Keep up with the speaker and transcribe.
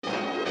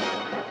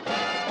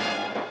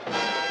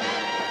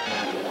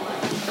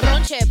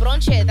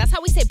bronche. That's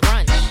how we say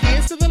brunch.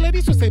 Here's to the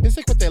ladies who say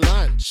basic with their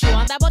lunch. You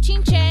want that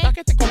bochinche?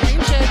 Paquete con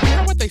pinche. You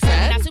know what they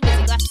said? Not too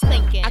busy, glasses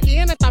clinking. Aquí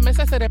en esta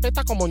mesa se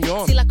respeta como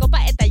ñón. Si la copa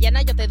está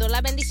llena, yo te doy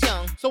la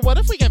bendición. So what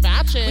if we get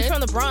ratchet? We from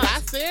the Bronx.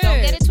 That's it.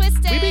 Don't get it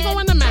twisted. We be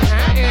going to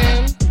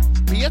Manhattan.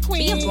 Be a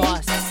queen. Be a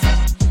boss.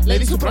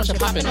 Ladies who brunch and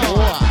pop it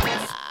off.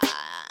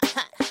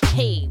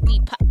 Hey, we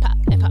pop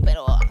and pop it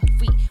off.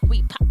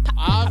 We pop.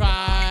 All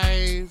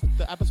right.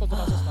 The episode's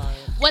about to start.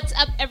 What's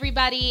up,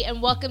 everybody,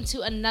 and welcome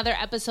to another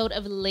episode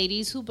of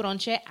Ladies Who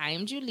Bronche.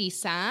 I'm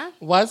Julissa.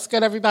 What's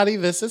good, everybody?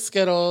 This is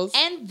Skittles.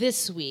 And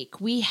this week,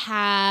 we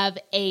have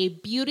a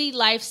beauty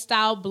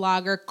lifestyle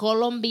blogger,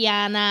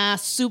 Colombiana,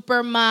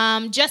 super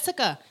mom,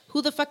 Jessica.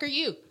 Who the fuck are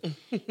you?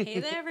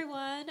 Hey there,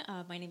 everyone.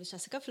 My name is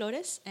Jessica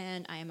Flores,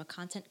 and I am a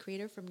content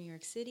creator from New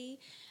York City.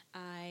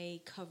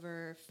 I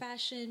cover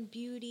fashion,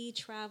 beauty,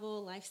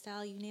 travel,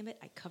 lifestyle, you name it.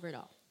 I cover it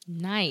all.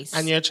 Nice.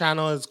 And your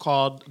channel is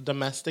called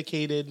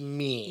Domesticated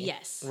Me.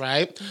 Yes.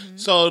 Right? Mm-hmm.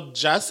 So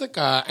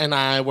Jessica and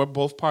I were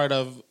both part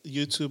of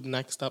YouTube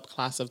Next Up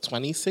class of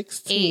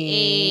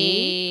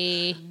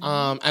 2016.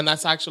 And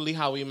that's actually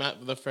how we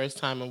met the first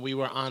time. And we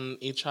were on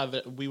each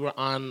other. We were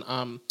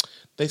on...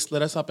 they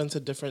split us up into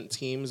different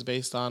teams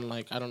based on,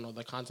 like, I don't know,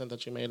 the content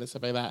that you made and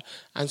stuff like that.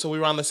 And so we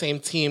were on the same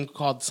team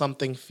called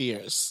Something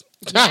Fierce.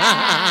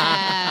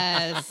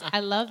 Yes, I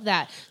love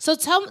that. So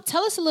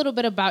tell us a little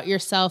bit about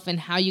yourself and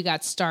how you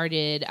got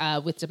started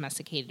with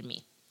Domesticated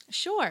Me.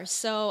 Sure.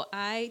 So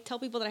I tell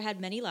people that I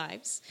had many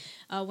lives.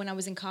 When I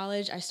was in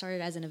college, I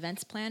started as an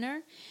events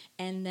planner.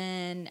 And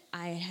then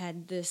I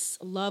had this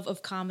love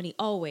of comedy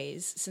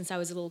always since I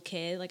was a little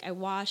kid. Like, I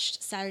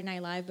watched Saturday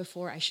Night Live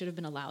before I should have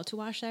been allowed to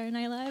watch Saturday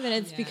Night Live. And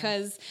it's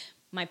because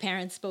my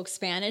parents spoke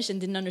Spanish and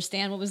didn't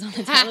understand what was on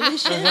the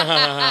television.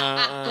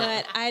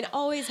 But I'd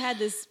always had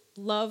this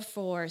love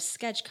for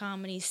sketch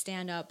comedy,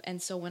 stand-up. And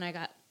so when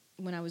I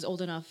was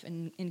old enough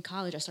in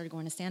college, I started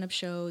going to stand-up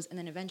shows, and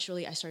then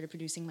eventually I started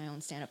producing my own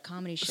stand-up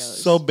comedy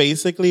shows. So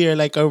basically, you're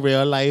like a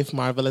real-life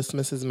Marvelous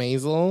Mrs.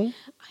 Maisel.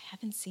 I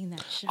haven't seen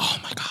that show. Oh,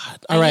 my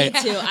God. All right.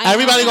 Need to.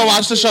 Everybody go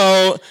watch the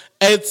show.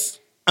 It's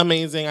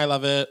amazing. I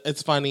love it.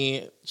 It's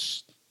funny.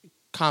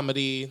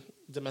 Comedy,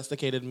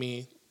 Domesticated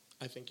Me.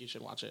 I think you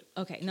should watch it.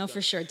 Okay, no,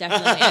 for sure,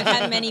 definitely. I've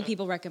had many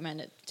people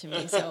recommend it to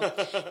me, so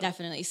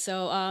definitely.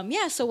 So,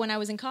 so when I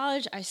was in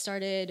college, I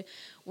started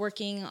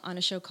working on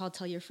a show called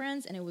Tell Your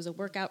Friends, and it was a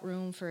workout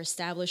room for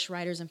established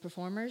writers and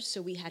performers. So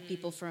we had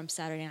people from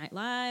Saturday Night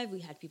Live,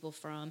 we had people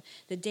from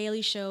The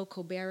Daily Show,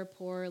 Colbert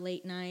Report,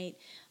 Late Night,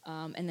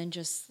 and then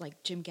just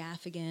like Jim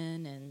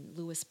Gaffigan and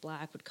Louis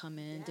Black would come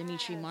in,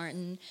 Dimitri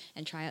Martin,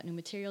 and try out new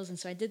materials. And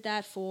so I did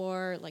that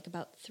for like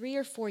about 3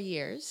 or 4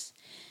 years.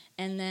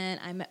 And then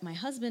I met my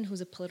husband,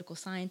 who's a political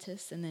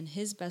scientist, and then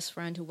his best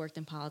friend who worked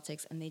in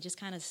politics, and they just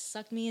kind of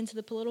sucked me into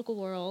the political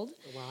world.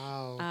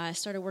 Wow. I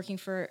started working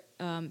for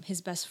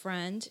his best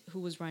friend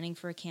who was running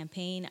for a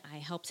campaign. I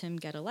helped him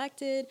get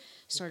elected,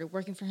 started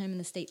working for him in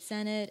the state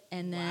Senate,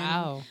 and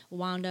then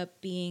wound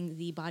up being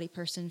the body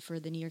person for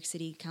the New York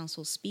City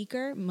Council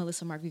Speaker,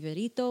 Melissa Mark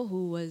Viverito,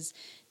 who was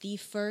the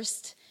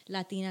first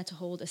Latina to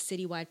hold a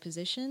citywide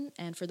position.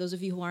 And for those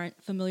of you who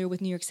aren't familiar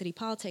with New York City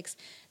politics,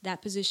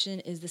 that position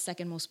is the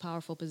second most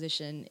powerful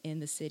position in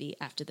the city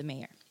after the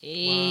mayor.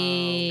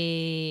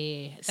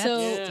 Hey,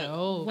 that's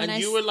dope.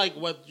 And you were like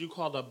what you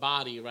called a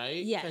body,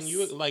 right? Yes.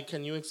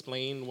 Can you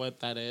explain what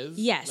that is?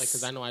 Yes.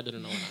 Because I know I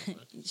didn't know what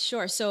that was.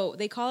 Sure. So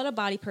they call it a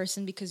body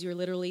person because you're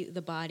literally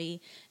the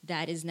body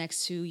that is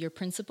next to your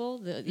principal,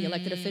 the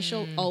elected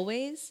official,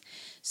 always.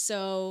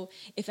 So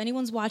if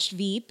anyone's watched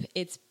Veep,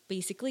 it's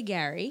basically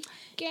Gary.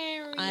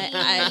 Gary.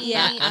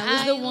 I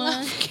was the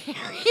one.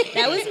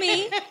 That was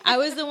me. I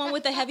was the one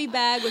with the heavy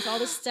bag with all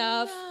the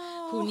stuff.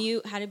 Who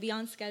knew how to be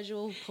on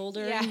schedule, who pulled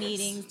her in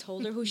meetings,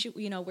 told her who she,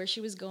 where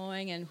she was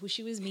going and who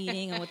she was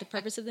meeting and what the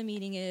purpose of the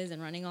meeting is,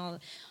 and running all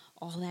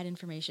that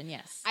information.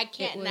 Yes, I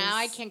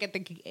can't get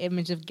the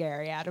image of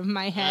Gary out of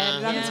my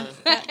head.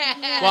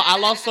 Well,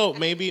 I'll also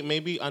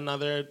maybe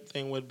another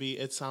thing would be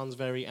it sounds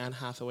very Anne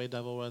Hathaway,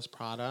 Devil Wears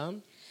Prada.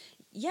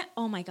 Yeah.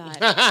 Oh my God.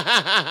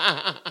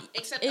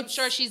 Except I'm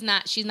sure she's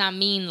not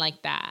mean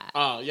like that.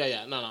 Oh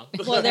yeah. No.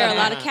 Well, there are a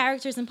lot of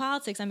characters in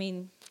politics. I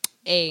mean.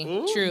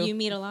 True. You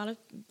meet a lot of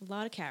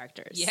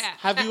characters. Yeah.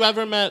 Have you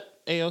ever met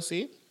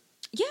AOC?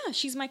 Yeah,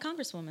 she's my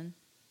congresswoman.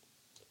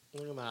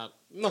 Look at that.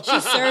 She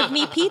served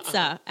me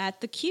pizza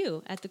at the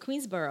Q at the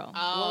Queensboro.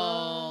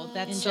 Oh,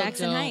 that's in so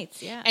Jackson dope.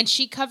 Heights. Yeah, and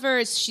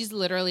she's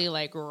literally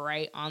like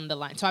right on the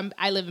line. So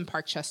I live in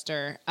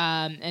Parkchester,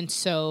 and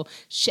so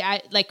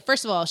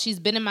first of all, she's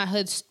been in my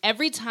hood.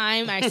 Every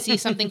time I see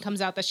something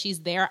comes out that she's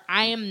there,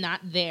 I am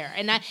not there.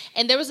 And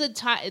there was a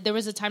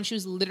time she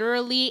was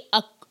literally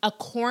a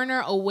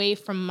corner away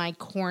from my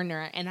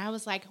corner, and I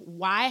was like,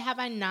 why have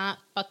I not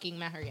fucking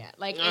met her yet?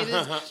 Like, it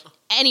is,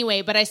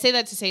 anyway, but I say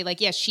that to say, like,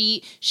 yeah,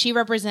 she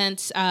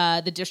represents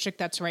the district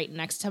that's right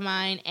next to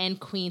mine and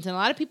Queens, and a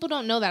lot of people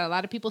don't know that. A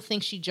lot of people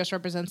think she just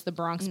represents the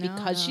Bronx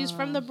because she's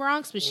from the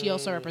Bronx, but she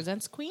also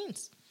represents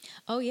Queens.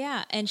 Oh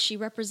yeah, and she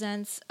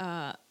represents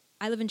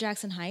I live in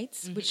Jackson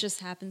Heights, which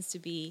just happens to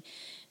be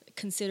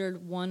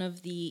considered one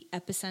of the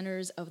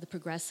epicenters of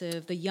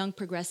the young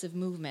progressive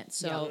movement.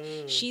 So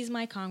she's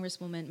my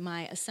congresswoman.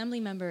 My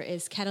assembly member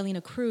is Catalina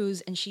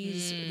Cruz, and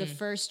she's the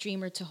first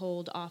dreamer to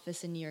hold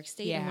office in New York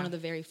State and one of the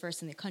very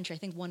first in the country. I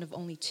think one of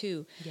only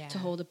two to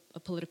hold a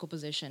political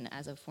position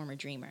as a former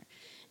dreamer.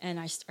 And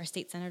our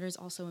state senator is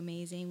also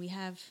amazing. We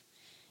have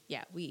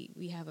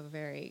a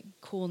very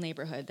cool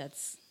neighborhood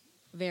that's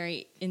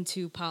very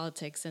into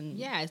politics and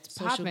it's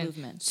social poppin'.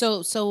 movement.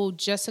 So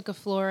Jessica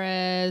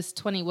Flores,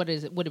 would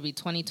it be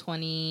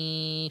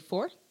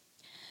 2024?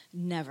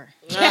 Never.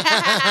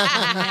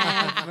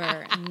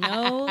 Never.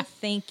 No,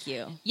 thank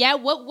you. Yeah,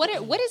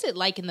 what is it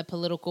like in the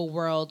political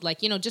world?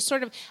 Like, just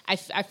sort of, I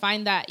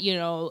find that,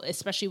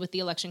 especially with the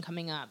election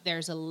coming up,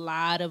 there's a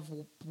lot of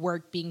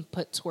work being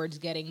put towards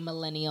getting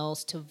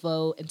millennials to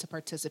vote and to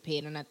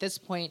participate. And at this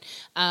point,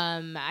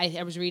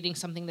 I was reading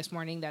something this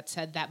morning that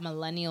said that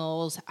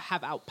millennials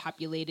have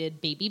outpopulated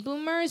baby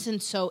boomers.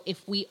 And so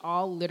if we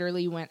all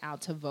literally went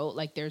out to vote,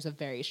 like there's a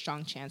very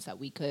strong chance that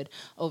we could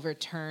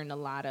overturn a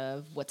lot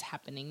of what's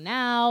happening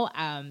now.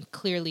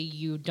 Clearly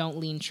you don't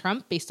lean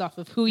Trump based off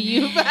of who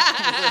you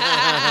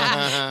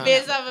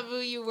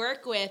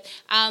work with.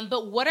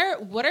 But what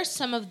are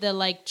some of the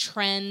like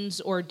trends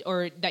or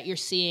that you're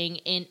seeing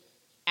in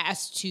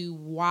as to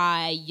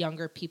why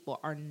younger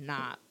people are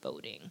not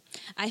voting?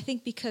 I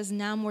think because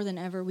now more than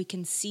ever we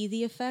can see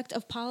the effect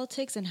of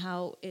politics and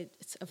how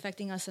it's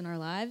affecting us in our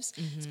lives,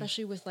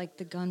 especially with like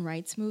the gun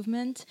rights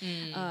movement.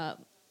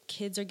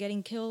 Kids are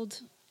getting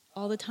killed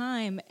all the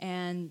time,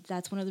 and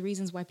that's one of the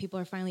reasons why people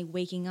are finally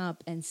waking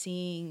up and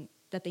seeing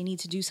that they need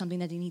to do something,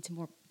 that they need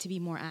to be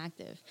more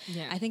active.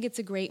 Yeah. I think it's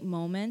a great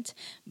moment,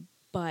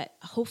 but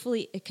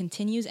hopefully it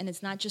continues, and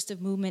it's not just a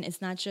movement.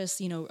 It's not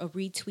just, a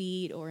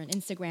retweet or an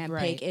Instagram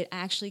pic. It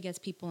actually gets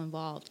people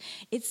involved.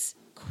 It's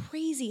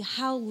crazy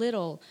how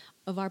little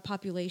of our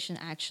population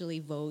actually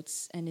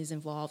votes and is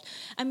involved.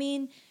 I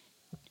mean,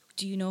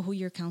 do you know who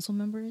your council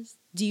member is?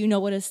 Do you know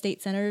what a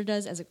state senator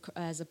does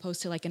as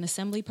opposed to like an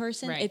assembly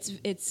person? Right.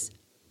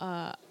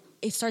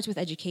 It starts with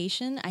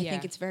education. I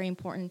think it's very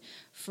important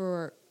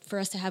for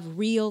us to have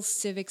real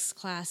civics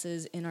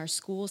classes in our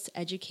schools to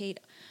educate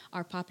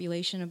our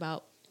population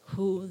about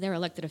who their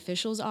elected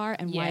officials are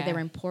and why they're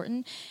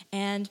important.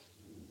 And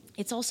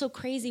it's also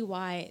crazy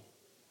why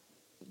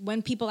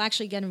when people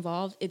actually get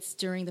involved, it's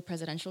during the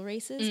presidential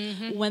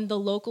races, when the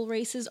local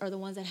races are the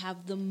ones that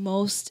have the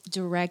most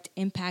direct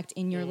impact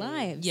in your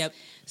lives. Yep.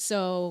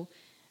 So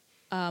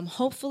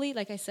hopefully,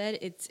 like I said,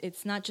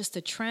 it's not just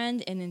a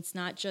trend, and it's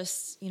not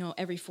just,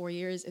 every 4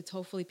 years. It's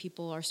hopefully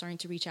people are starting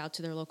to reach out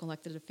to their local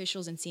elected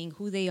officials and seeing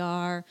who they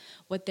are,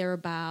 what they're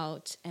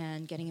about,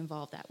 and getting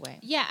involved that way.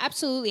 Yeah,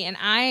 absolutely. And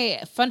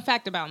fun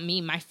fact about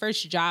me, my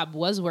first job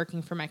was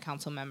working for my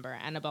council member,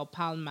 Annabelle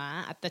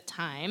Palma, at the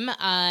time.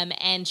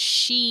 And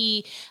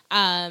she,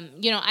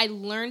 I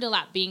learned a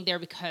lot being there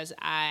because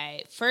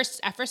at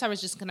first I was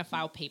just going to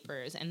file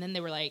papers. And then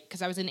they were like,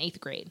 because I was in 8th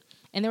grade.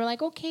 And they were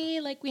like, okay,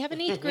 like we have an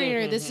 8th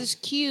grader. This is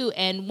cute.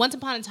 And once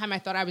upon a time, I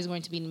thought I was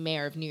going to be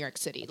mayor of New York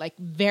City. Like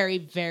very,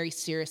 very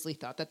seriously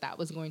thought that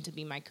was going to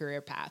be my career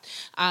path.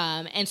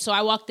 And so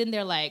I walked in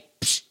there like,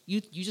 you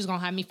just gonna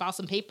have me file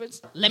some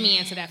papers? Let me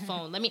answer that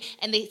phone.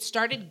 And they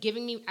started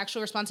giving me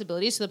actual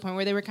responsibilities to the point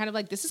where they were kind of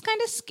like, this is kind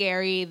of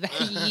scary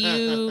that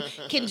you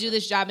can do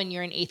this job and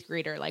you're an 8th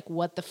grader. Like,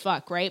 what the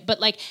fuck, right? But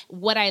like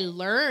what I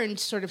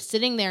learned sort of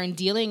sitting there and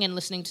dealing and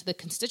listening to the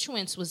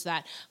constituents was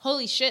that,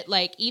 holy shit,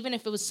 like even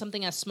if it was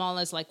something as small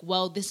as like,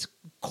 well, this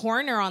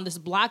corner on this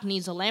block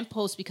needs a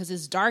lamppost because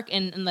it's dark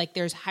and like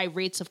there's high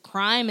rates of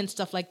crime and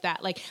stuff like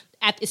that. Like,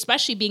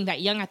 especially being that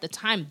young at the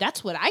time,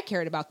 that's what I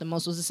cared about the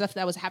most, was the stuff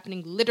that was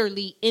happening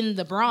literally in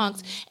the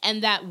Bronx,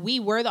 and that we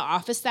were the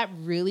office that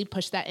really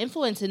pushed that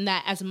influence. And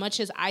that as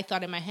much as I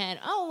thought in my head,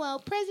 oh, well,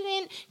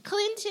 President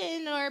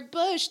Clinton or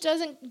Bush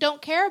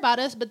don't care about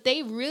us, but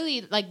they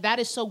really, like, that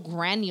is so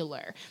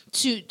granular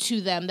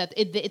to them that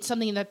it's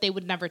something that they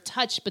would never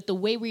touch. But the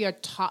way we are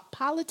taught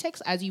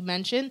politics, as you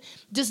mentioned,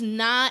 does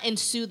not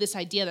ensue this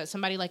idea that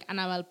somebody like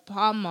Annabelle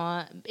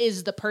Palma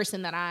is the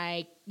person that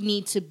I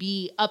need to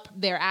be up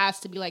their ass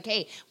to be like,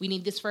 hey, we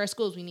need this for our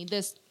schools, we need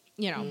this,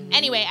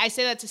 Anyway, I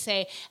say that to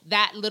say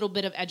that little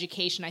bit of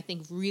education, I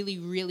think really,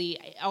 really,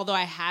 although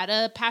I had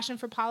a passion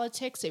for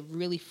politics, it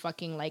really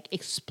fucking like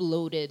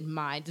exploded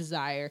my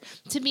desire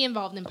to be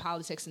involved in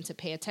politics and to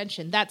pay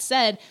attention. That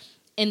said,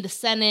 in the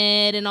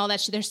Senate and all that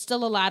shit, there's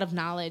still a lot of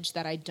knowledge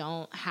that I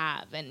don't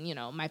have. And,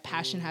 my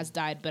passion has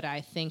died, but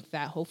I think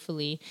that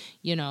hopefully,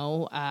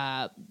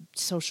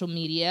 social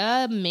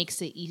media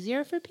makes it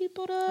easier for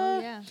people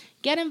to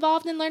get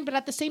involved and learn. But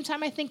at the same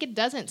time, I think it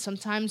doesn't.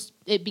 Sometimes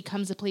it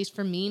becomes a place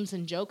for memes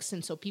and jokes.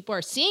 And so people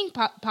are seeing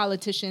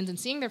politicians and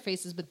seeing their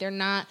faces, but they're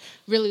not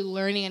really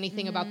learning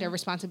anything about their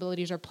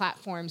responsibilities or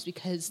platforms,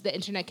 because the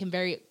internet can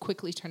very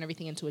quickly turn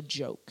everything into a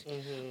joke.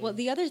 Well,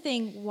 the other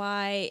thing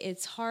why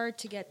it's hard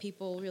to get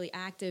people really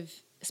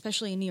active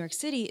especially in New York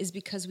City, is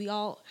because we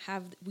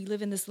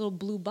live in this little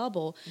blue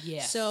bubble.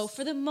 Yes. So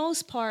for the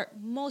most part,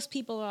 most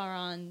people are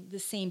on the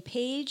same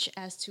page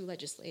as to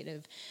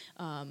legislative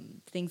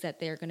things that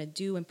they're going to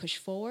do and push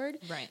forward.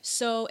 Right.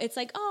 So it's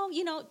like,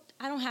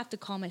 I don't have to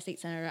call my state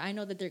senator. I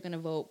know that they're going to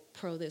vote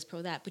pro this,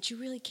 pro that, but you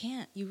really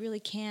can't. You really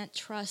can't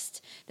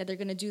trust that they're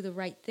going to do the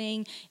right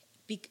thing.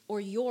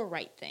 Or your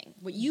right thing,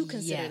 what you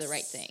consider the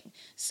right thing.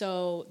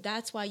 So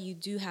that's why you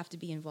do have to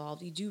be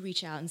involved. You do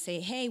reach out and say,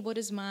 hey, what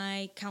does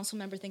my council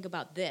member think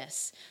about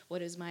this? What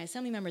does my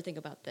assembly member think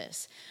about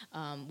this?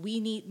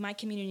 My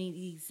community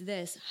needs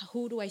this.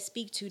 Who do I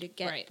speak to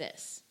get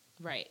this?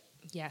 Right.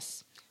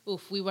 Yes.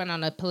 Oof, we went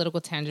on a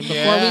political tangent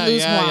before we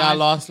lose Juan. Yeah,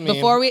 lost me.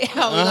 We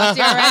lost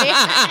you already.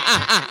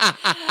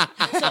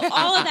 So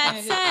all of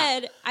that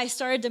said, I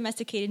started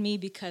Domesticated Me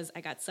because I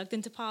got sucked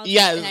into politics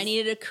and I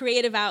needed a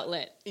creative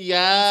outlet.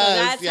 Yes. So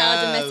that's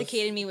how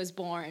Domesticated Me was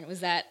born, was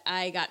that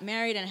I got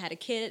married and I had a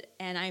kid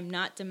and I'm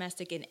not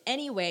domestic in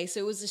any way. So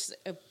it was just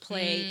a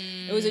play.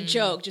 It was a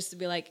joke just to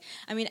be like,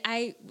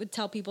 I would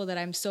tell people that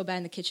I'm so bad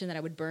in the kitchen that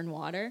I would burn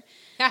water.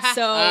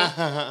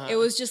 So it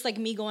was just like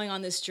me going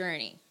on this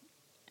journey.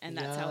 And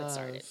that's how it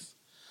started.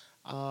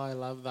 Oh, I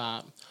love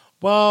that.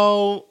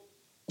 Well,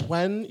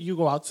 when you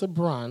go out to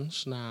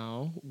brunch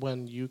now,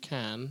 when you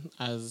can,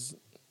 as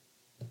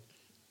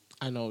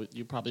I know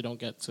you probably don't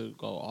get to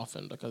go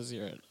often because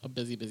you're a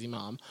busy, busy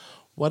mom,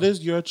 what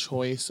is your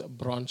choice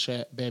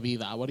brunch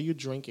bebida? What are you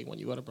drinking when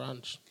you go to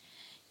brunch?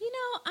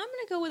 I'm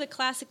going to go with a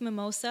classic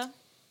mimosa.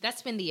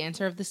 That's been the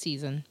answer of the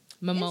season.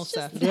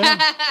 Mimosa.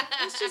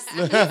 It's just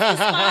the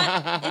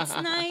spot. It's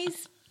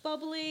nice.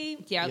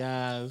 Bubbly. Yeah.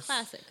 Yes.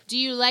 Classic. Do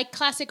you like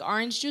classic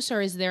orange juice, or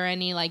is there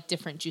any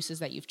different juices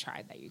that you've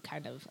tried that you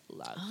kind of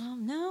love?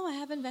 No, I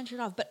haven't ventured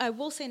off. But I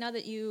will say now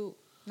that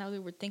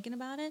we're thinking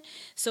about it,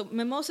 so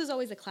mimosa is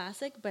always a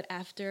classic, but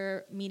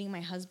after meeting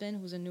my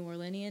husband, who's a New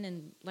Orleanian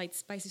and likes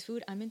spicy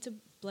food, I'm into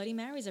Bloody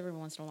Marys every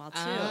once in a while, too.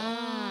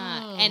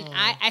 And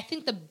I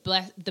think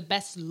the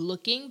best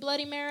looking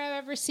Bloody Mary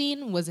I've ever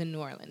seen was in New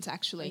Orleans,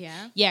 actually.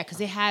 Yeah? Yeah, because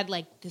they had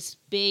this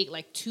big,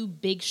 two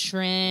big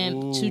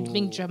shrimp, two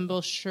big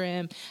jumbo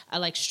shrimp,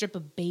 a strip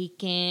of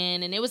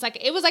bacon, and it looked like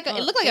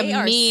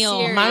a meal,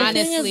 serious. My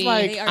thing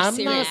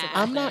honestly. is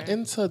I'm not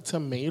into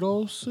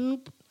tomato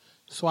soup.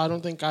 So I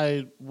don't think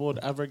I would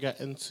ever get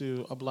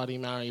into a Bloody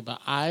Mary,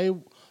 but I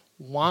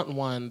want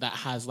one that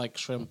has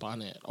shrimp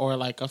on it or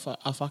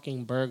a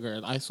fucking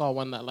burger. I saw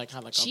one that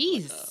had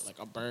cheese,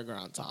 a burger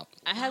on top.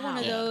 I had one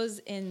of those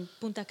in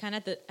Punta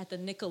Cana at the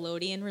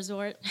Nickelodeon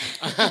resort.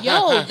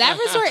 Yo, that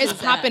resort is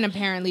popping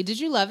apparently. Did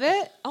you love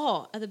it?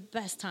 Oh, at the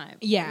best time.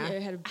 Yeah. I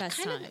had the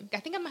best time. I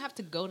think I'm gonna have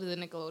to go to the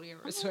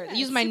Nickelodeon resort. yeah,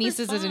 Use my super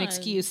nieces as an fun.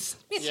 excuse.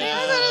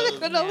 Yes.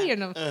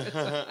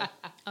 Nickelodeon.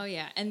 Oh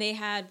yeah, and they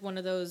had one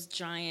of those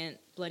giant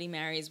Bloody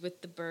Marys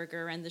with the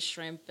burger and the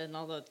shrimp and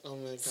all the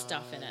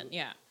stuff in it.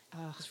 Yeah.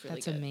 Oh, really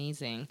that's good.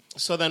 amazing.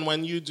 So then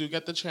when you do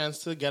get the chance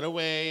to get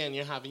away and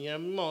you're having your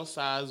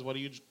mimosas, what are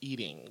you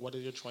eating? What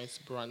is your choice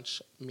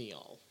brunch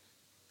meal?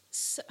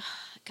 So,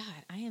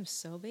 God, I am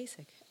so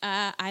basic.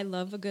 I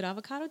love a good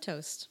avocado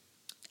toast.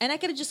 And I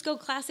could just go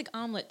classic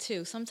omelet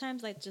too.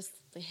 Sometimes it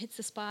hits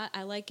the spot.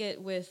 I like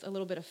it with a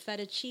little bit of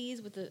feta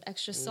cheese with the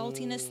extra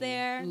saltiness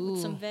there,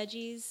 with some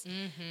veggies.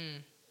 Mm-hmm.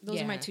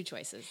 Those are my two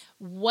choices.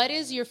 What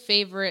is your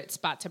favorite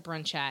spot to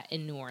brunch at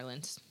in New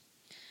Orleans?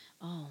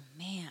 Oh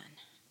man,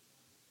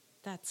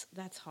 that's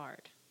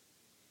hard.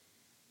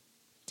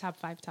 Top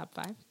five. God,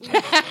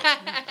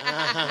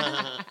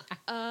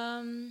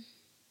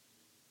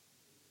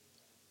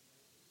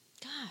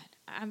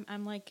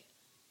 I'm like,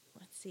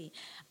 let's see.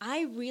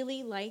 I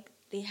really like,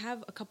 they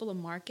have a couple of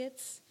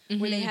markets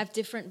where they have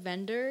different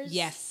vendors.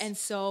 Yes. And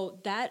so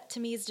that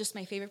to me is just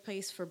my favorite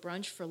place for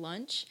brunch, for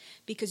lunch,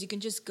 because you can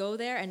just go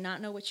there and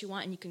not know what you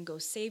want, and you can go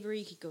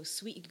savory, you could go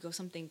sweet, you could go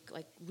something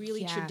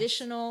really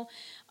traditional.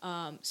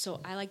 So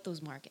I like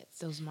those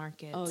markets.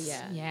 Oh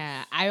yeah.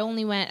 Yeah. I've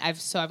only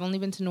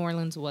been to New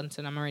Orleans once,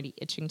 and I'm already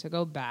itching to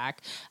go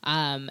back.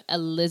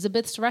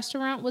 Elizabeth's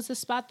restaurant was the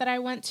spot that I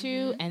went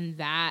to, and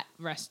that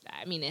we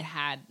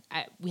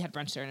had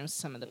brunch there, and it was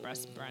some of the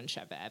best brunch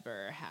I've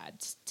ever had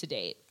to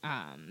date.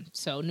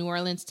 So New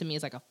Orleans to me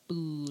is like a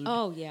food.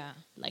 Oh yeah.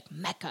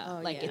 Mecca.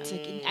 Oh, It's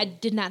I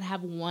did not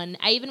have one.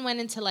 I even went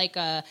into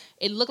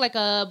it looked like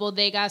a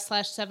bodega /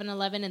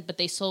 7-Eleven, but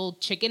they sold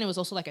chicken. It was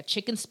also a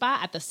chicken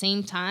spot at the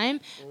same time.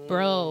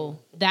 Bro,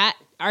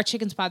 our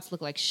chicken spots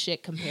look like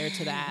shit compared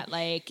to that.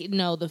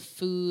 The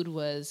food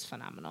was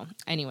phenomenal.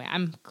 Anyway,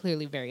 I'm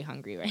clearly very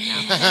hungry right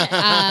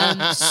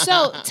now.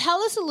 So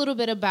tell us a little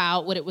bit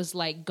about what it was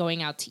like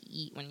going out to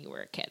eat when you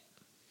were a kid.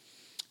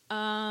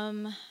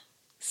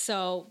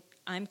 So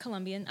I'm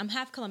Colombian. I'm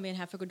half Colombian,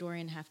 half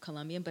Ecuadorian, half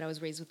Colombian, but I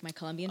was raised with my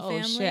Colombian family.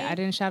 Oh, shit. I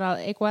didn't shout out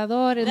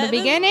Ecuador in the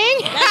beginning.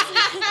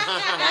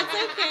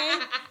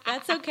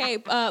 That's okay.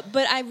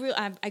 But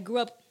I grew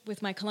up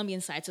with my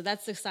Colombian side, so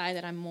that's the side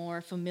that I'm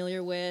more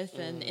familiar with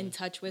and in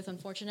touch with,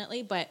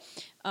 unfortunately. But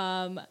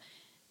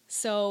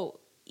so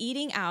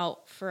eating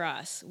out for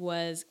us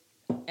was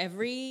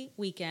every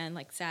weekend,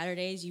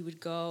 Saturdays, you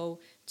would go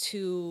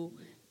to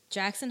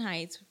Jackson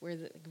Heights, where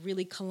the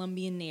really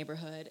Colombian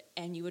neighborhood,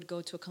 and you would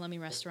go to a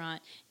Colombian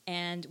restaurant,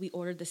 and we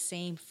ordered the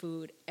same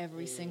food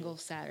every single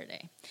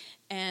Saturday.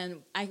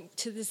 And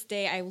to this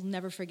day, I will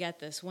never forget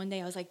this. One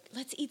day I was like,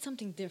 let's eat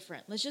something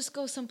different. Let's just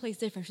go someplace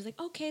different. She's like,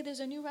 okay,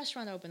 there's a new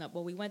restaurant that opened up.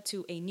 Well, we went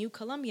to a new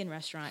Colombian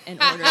restaurant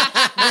and ordered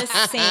the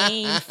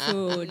same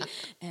food.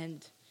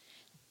 And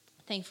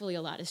thankfully,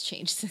 a lot has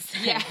changed since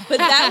then. Yeah. But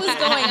that was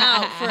going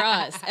out for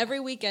us. Every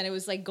weekend, it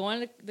was like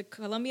going to the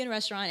Colombian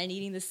restaurant and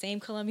eating the same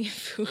Colombian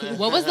food.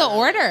 What was the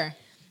order?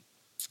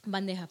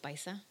 Bandeja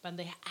paisa.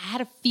 Bandeja. I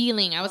had a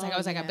feeling. I was like,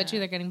 I bet you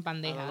they're getting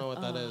bandeja. I don't know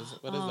what that is.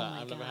 What is that?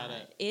 I've never had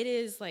it. It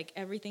is like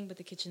everything but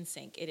the kitchen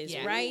sink. It is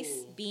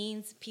rice,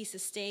 beans, piece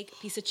of steak,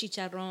 piece of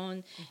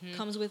chicharrón.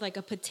 Comes with like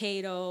a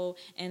potato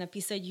and a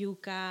piece of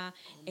yuca.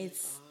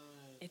 It's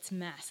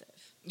massive.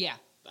 Yeah.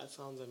 That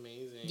sounds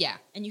amazing. Yeah.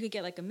 And you could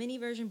get like a mini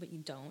version, but you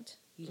don't.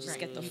 You just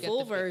get the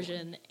full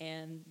version,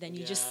 and then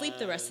you just sleep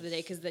the rest of the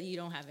day because then you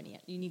don't have any.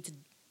 You need to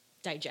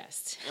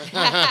digest.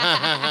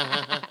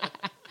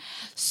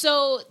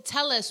 So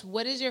tell us,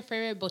 what is your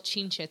favorite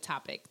bochinche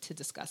topic to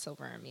discuss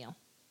over a meal?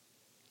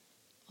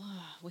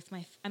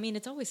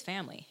 It's always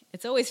family.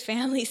 It's always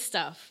family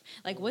stuff.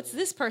 Like, what's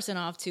this person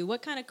off to?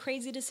 What kind of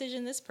crazy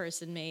decision this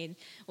person made?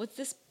 What's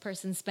this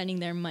person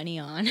spending their money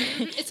on?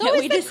 It's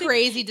always the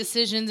crazy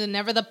decisions and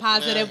never the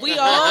positive. We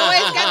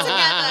always get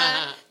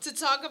together to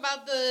talk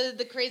about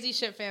the crazy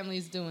shit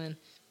family's doing.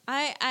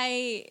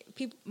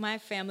 My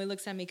family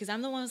looks at me because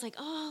I'm the one who's like,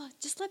 oh,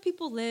 just let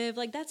people live.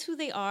 Like, that's who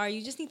they are.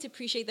 You just need to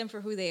appreciate them for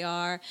who they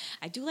are.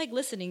 I do like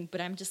listening,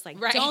 but I'm just like,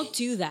 don't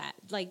do that.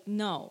 Like,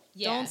 no,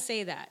 don't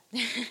say that.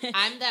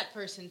 I'm that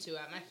person too.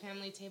 At my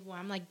family table,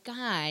 I'm like,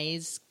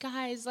 guys,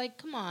 like,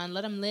 come on,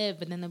 let them live.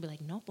 But then they'll be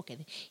like, no, porque,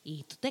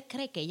 y tú te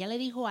crees que ella le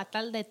dijo a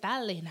tal de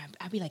tal. And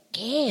I'll be like,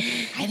 ¿qué?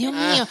 Ay, Dios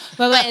mío.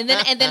 And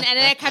then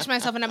I catch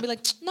myself and I'll be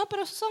like, no,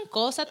 pero son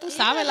cosas, tú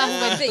sabes, la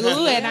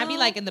juventud. And I'll be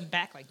like in the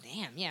back, like,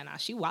 damn, yeah, nah,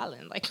 she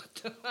wildin'. Like,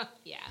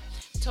 yeah,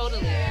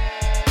 totally.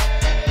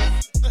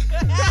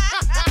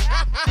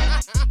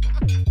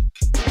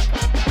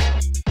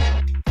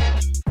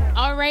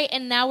 All right,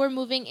 and now we're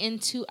moving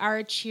into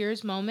our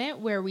cheers moment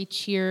where we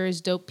cheers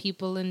dope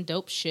people and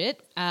dope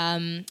shit.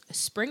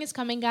 Spring is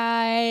coming,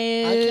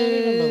 guys. I can't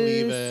even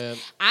believe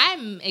it.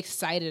 I'm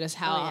excited as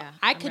hell. Oh, yeah.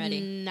 I could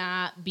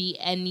not be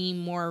any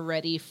more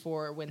ready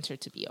for winter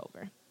to be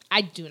over. I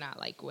do not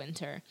like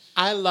winter.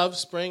 I love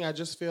spring. I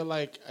just feel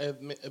like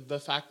the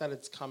fact that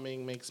it's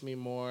coming makes me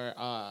more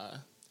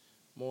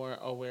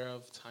aware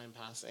of time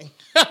passing.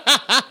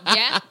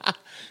 Yeah.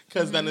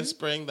 Because then it's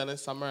spring, then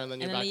it's summer, and then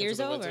you're back into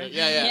the winter.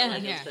 Yeah.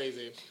 It's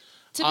crazy.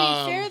 To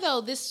be fair, though,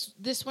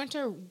 this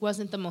winter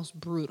wasn't the most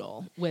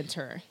brutal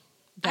winter.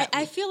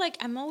 I feel like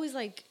I'm always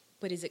like,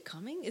 but is it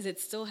coming? Is it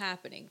still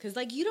happening? Because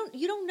like you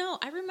don't know.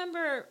 I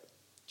remember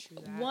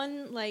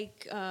one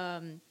like.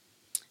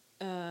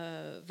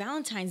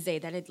 Valentine's Day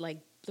that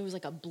there was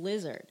like a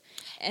blizzard,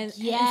 and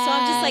so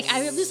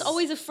I'm just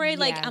always afraid.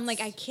 Like I'm like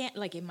I can't,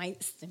 like it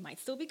might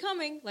still be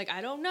coming. Like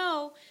I don't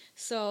know.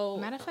 So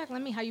matter of fact,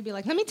 let me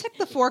check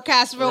the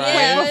forecast real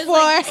quick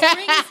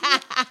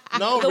before.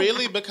 No,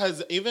 really,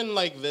 because even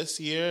like this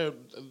year,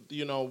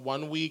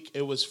 1 week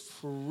it was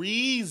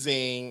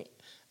freezing.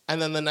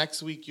 And then the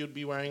next week you'd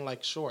be wearing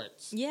like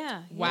shorts.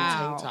 Yeah.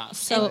 Wow. Tank tops.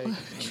 So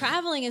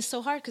traveling is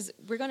so hard because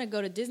we're going to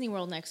go to Disney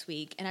World next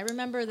week. And I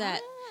remember that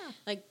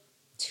like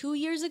 2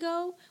 years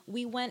ago,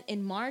 we went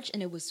in March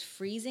and it was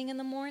freezing in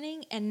the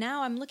morning. And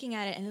now I'm looking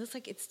at it and it looks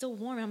like it's still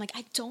warm. And I'm like,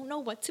 I don't know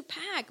what to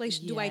pack. Like,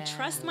 do I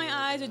trust my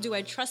eyes or do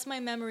I trust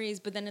my memories?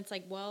 But then it's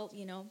like, well,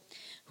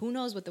 who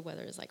knows what the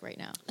weather is like right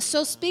now.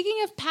 So speaking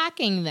of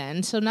packing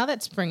then, so now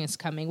that spring is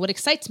coming, what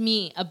excites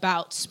me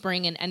about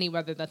spring and any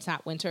weather that's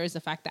not winter is the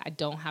fact that I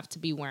don't have to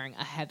be wearing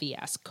a heavy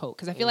ass coat.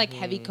 Because I feel like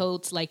heavy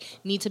coats like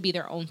need to be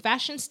their own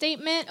fashion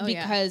statement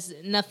because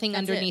nothing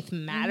underneath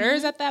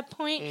matters at that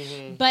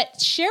point.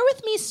 But share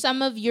with me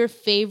some of your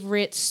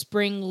favorite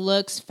spring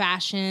looks,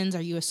 fashions.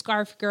 Are you a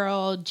scarf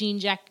girl, jean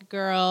jacket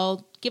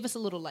girl? Give us a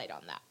little light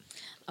on that.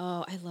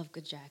 Oh, I love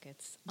good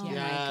jackets. Oh, my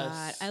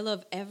God. I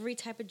love every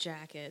type of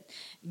jacket.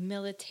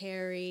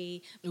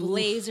 Military,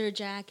 blazer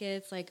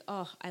jackets. Like,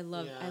 I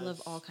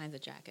love all kinds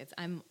of jackets.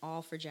 I'm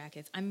all for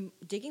jackets. I'm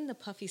digging the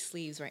puffy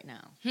sleeves right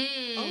now.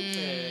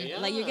 Okay, yeah.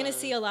 Like, you're going to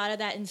see a lot of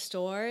that in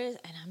stores,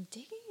 and I'm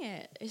digging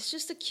it. It's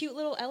just a cute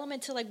little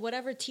element to, like,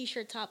 whatever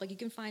T-shirt top. Like, you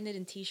can find it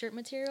in T-shirt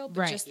material,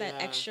 but just that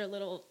extra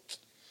little...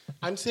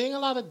 I'm seeing a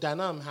lot of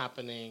denim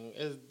happening.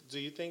 Do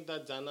you think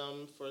that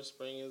denim for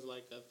spring is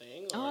like a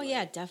thing? Oh,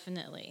 yeah,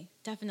 definitely.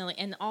 Definitely.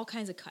 And all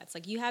kinds of cuts.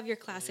 Like, you have your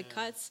classic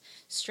cuts,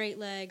 straight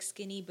leg,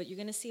 skinny, but you're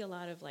going to see a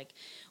lot of, like,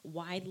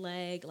 wide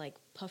leg, like,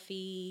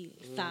 puffy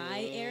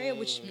thigh area,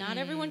 which not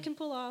everyone can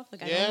pull off.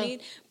 Like, I don't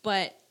need.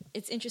 But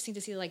it's interesting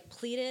to see, like,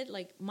 pleated,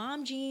 like,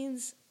 mom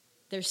jeans.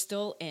 They're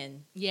still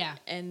in. Yeah.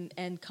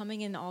 And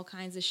coming in all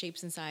kinds of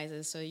shapes and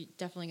sizes. So you're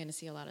definitely going to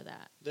see a lot of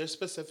that. There's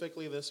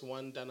specifically this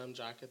one denim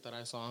jacket that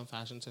I saw on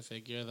Fashion to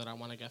Figure that I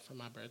want to get for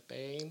my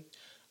birthday.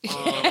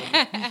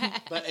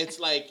 But it's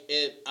like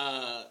it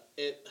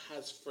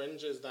has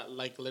fringes that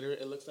like literally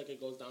it looks like it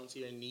goes down to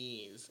your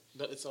knees.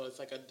 So it's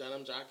like a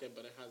denim jacket,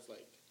 but it has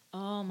like.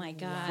 Oh my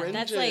God, fringes.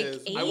 that's like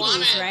I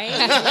want 80s, it. right?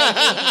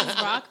 Like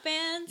 80s rock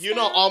bands. You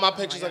know, all my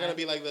pictures my are gonna God.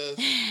 be like this.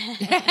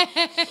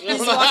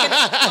 Just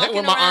walking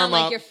With my around arm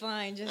like up. you're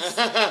fine. Just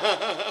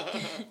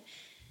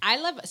I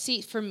love.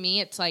 See, for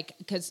me, it's like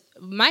because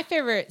my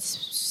favorite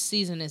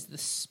season is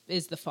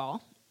the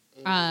fall.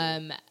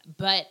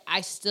 But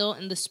I still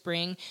in the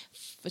spring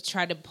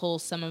try to pull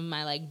some of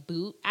my like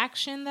boot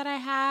action that I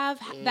have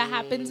that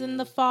happens in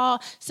the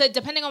fall. So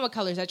depending on what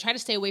colors, I try to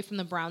stay away from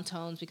the brown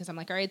tones because I'm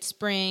like, all right, it's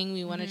spring.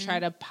 We want to try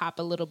to pop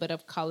a little bit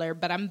of color,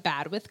 but I'm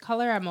bad with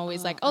color. I'm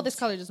always like, oh, this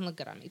color doesn't look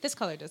good on me. This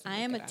color doesn't. I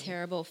look am good a on me.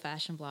 terrible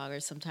fashion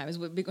blogger sometimes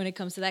when it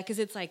comes to that because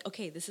it's like,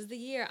 okay, this is the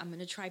year I'm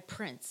gonna try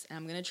prints and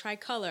I'm gonna try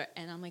color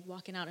and I'm like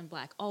walking out in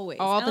black always.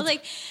 All And the I'm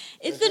like,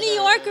 it's the New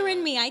Yorker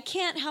in me. I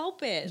can't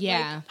help it.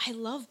 Yeah. Like, I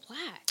love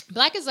black.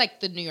 Black is like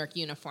the New York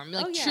uniform.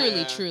 Like Oh, yeah. truly,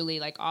 Yeah. truly,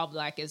 like all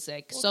black is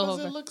like Well, so 'cause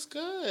over. it looks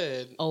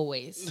good.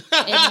 Always.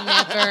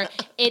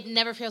 It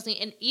never fails me.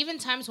 And even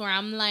times where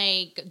I'm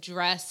like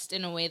dressed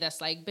in a way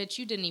that's like, bitch,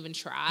 you didn't even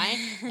try.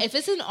 If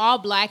it's in all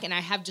black and I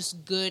have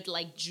just good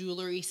like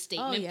jewelry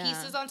statement yeah.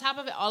 pieces on top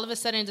of it, all of a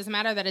sudden it doesn't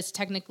matter that it's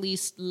technically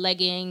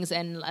leggings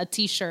and a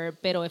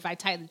t-shirt, but if I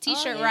tie the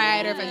t-shirt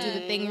right or if I do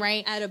the thing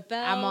right, Add a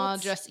belt. I'm all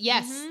dressed.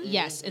 Yes,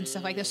 yes, and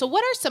stuff like that. So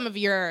what are some of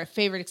your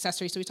favorite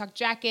accessories? So we talked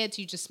jackets,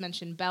 you just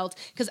mentioned belts.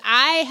 Because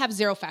I have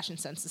zero fashion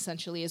sense,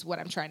 essentially, is what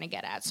I'm trying to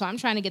get at. So I'm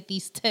trying to get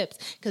these tips.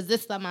 Because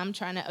this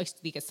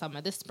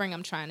summer, this spring,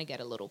 I'm trying to get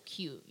a little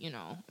cute, you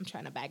know. I'm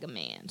trying to bag a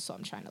man, so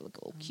I'm trying to look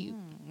a little cute.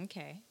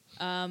 Okay.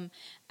 I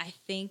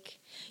think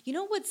you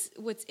know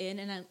what's in,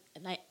 and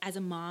I as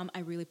a mom, I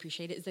really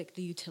appreciate it. Is like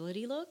the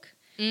utility look.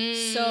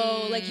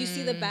 So like you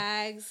see the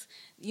bags,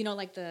 you know,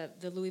 like the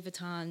Louis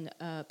Vuitton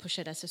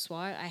pochette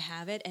accessoire. I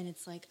have it, and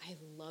it's like I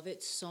love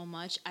it so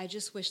much. I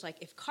just wish like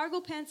if cargo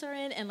pants are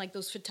in, and like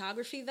those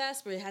photography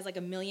vests where it has like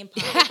a million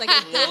pockets, like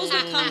if those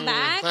would come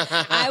back,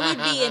 I would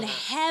be in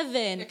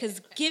heaven.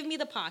 Because give me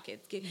the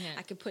pockets.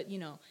 I could put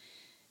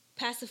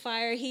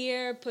pacifier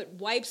here, put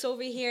wipes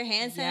over here,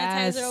 hand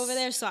sanitizer Yes. over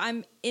there. So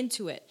I'm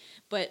into it.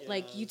 But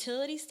like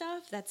utility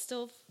stuff, that's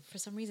still for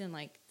some reason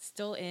like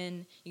still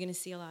in. You're gonna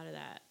see a lot of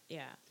that.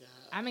 Yeah.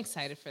 I'm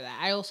excited for that.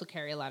 I also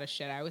carry a lot of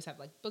shit. I always have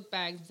like book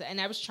bags, and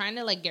I was trying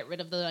to like get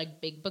rid of the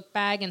like big book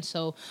bag, and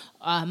so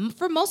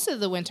for most of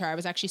the winter, I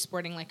was actually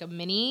sporting like a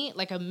mini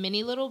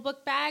little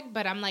book bag.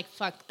 But I'm like,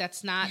 fuck,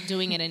 that's not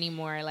doing it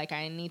anymore. Like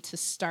I need to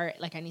start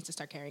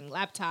carrying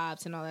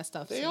laptops and all that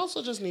stuff. They So-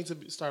 also just need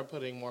to start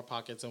putting more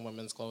pockets in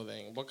women's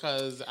clothing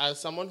because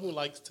as someone who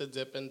likes to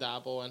dip and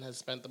dabble and has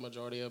spent the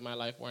majority of my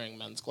life wearing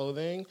men's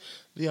clothing,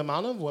 the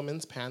amount of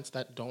women's pants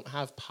that don't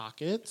have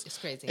pockets It's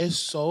crazy. is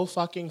so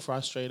fucking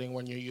frustrating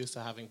when you're used to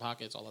having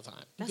pockets all the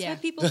time. That's Yeah. why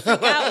people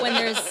freak out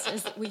when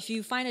if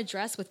you find a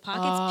dress with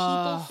pockets,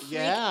 people freak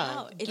yeah.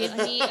 out. It's Give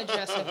like- me a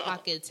dress with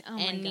pockets Oh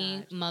my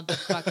any God.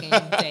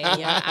 motherfucking day.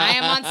 Yeah. I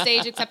am on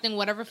stage accepting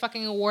whatever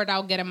fucking award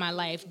I'll get in my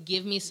life.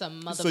 Give me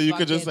some motherfucking So you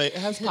could just say, it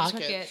has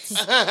pockets. So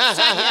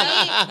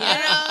I can be, you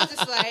know,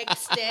 just like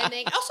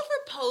standing. Also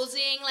for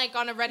posing, like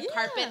on a red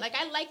carpet. Like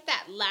I like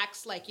that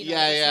lax, like, you know,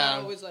 Yeah, it's yeah.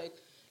 not always like,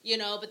 you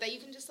know, but that you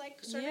can just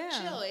like sort Yeah. of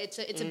chill.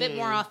 It's a bit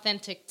more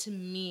authentic to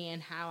me and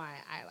how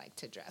I like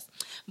to dress.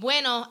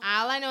 Bueno, all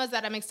I know is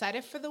that I'm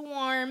excited for the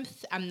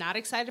warmth. I'm not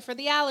excited for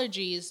the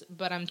allergies,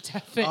 but I'm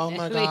definitely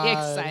God.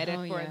 excited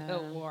Oh, for yeah. the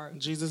warmth.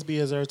 Jesus be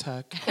a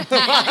Zyrtec.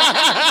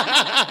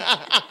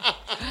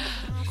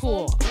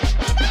 Cool.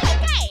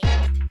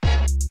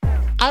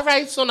 All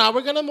right, so now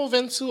we're going to move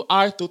into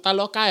our Tuta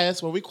Loca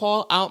Es, where we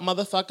call out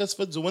motherfuckers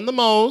for doing the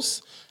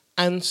most.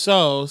 And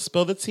so,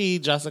 spill the tea,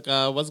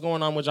 Jessica. What's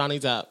going on with Johnny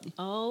Depp?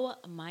 Oh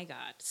my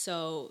God!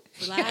 So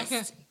the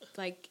last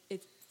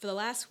for the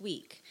last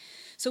week.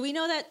 So we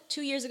know that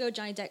 2 years ago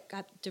Johnny Depp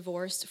got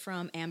divorced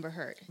from Amber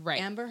Heard. Right.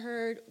 Amber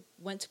Heard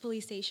went to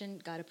police station,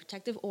 got a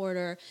protective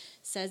order,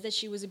 says that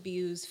she was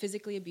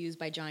physically abused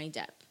by Johnny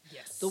Depp.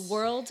 Yes. The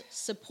world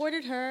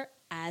supported her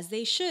as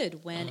they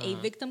should. When a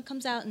victim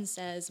comes out and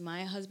says,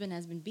 my husband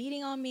has been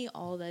beating on me,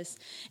 all this,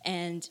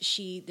 and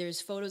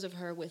there's photos of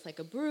her with like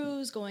a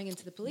bruise going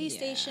into the police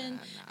station,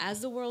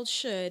 as the world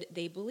should,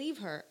 they believe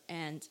her,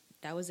 and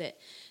that was it.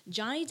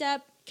 Johnny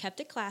Depp kept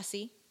it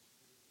classy.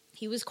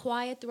 He was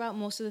quiet throughout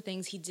most of the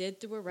things. He did,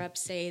 through a rep,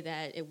 say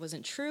that it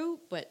wasn't true,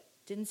 but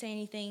didn't say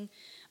anything.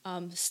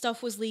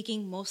 Stuff was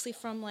leaking, mostly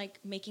from like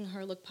making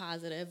her look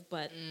positive,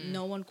 but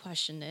no one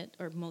questioned it,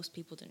 or most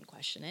people didn't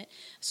question it.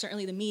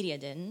 Certainly the media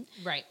didn't.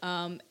 Right.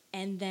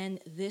 And then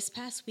this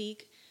past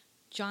week,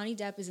 Johnny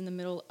Depp is in the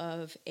middle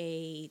of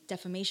a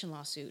defamation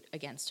lawsuit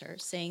against her,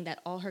 saying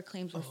that all her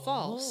claims were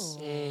false.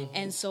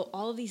 And so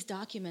all of these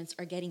documents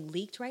are getting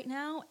leaked right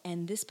now.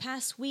 And this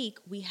past week,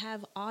 we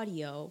have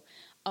audio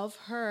of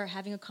her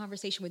having a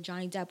conversation with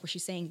Johnny Depp where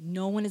she's saying,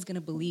 no one is going to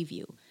believe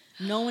you.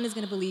 No one is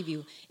going to believe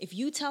you. If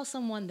you tell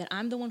someone that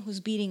I'm the one who's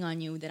beating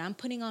on you, that I'm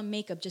putting on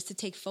makeup just to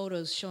take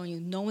photos showing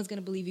you, no one's going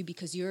to believe you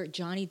because you're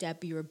Johnny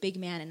Depp, you're a big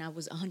man, and I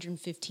was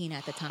 115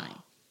 at the time.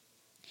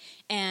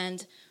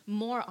 and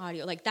more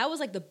audio. Like that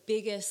was like the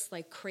biggest,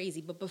 like crazy.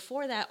 But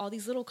before that, all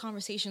these little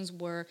conversations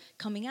were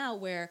coming out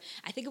where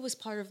I think it was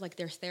part of like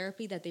their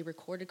therapy that they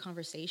recorded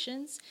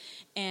conversations.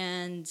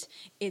 And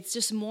it's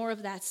just more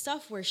of that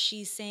stuff where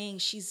she's saying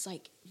she's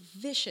like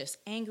vicious,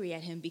 angry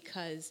at him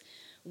because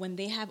when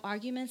they have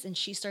arguments and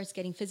she starts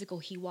getting physical,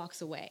 he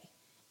walks away.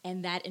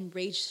 And that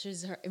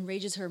enrages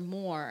her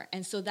more.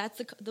 And so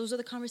those are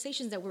the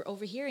conversations that we're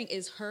overhearing,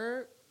 is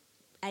her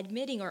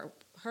admitting, or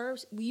her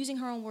using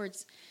her own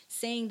words,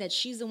 saying that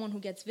she's the one who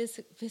gets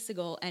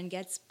physical and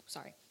gets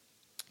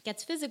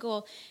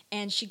physical,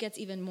 and she gets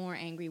even more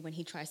angry when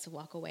he tries to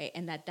walk away,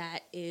 and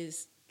that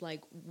is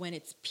like when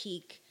it's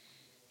peak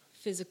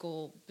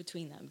physical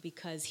between them,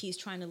 because he's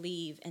trying to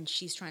leave and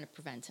she's trying to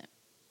prevent him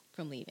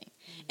from leaving.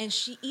 And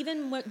she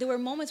there were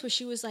moments where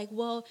she was like,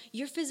 well,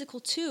 you're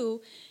physical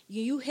too,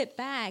 you hit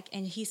back,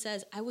 and he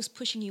says, I was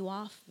pushing you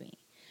off me.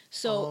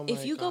 So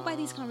if you go by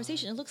these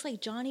conversations, it looks like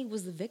Johnny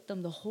was the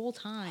victim the whole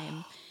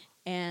time.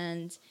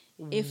 And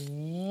if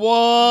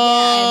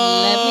whoa,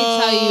 and let me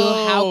tell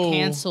you how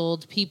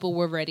canceled people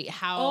were ready.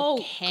 How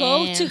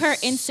go to her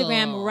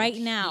Instagram right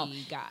now.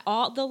 He got.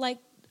 All the like.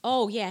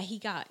 Oh yeah, he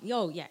got.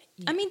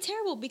 I mean,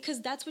 terrible,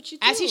 because that's what you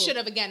do. As he should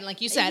have, again, like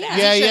you said. Yeah. As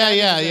he should have.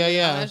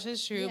 Yeah. That's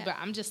just true. Yeah. But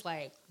I'm just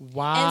like,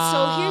 wow. And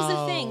so here's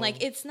the thing,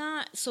 like it's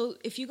not. So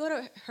if you go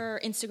to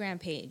her Instagram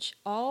page,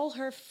 all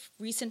her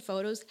recent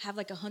photos have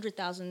like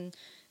 100,000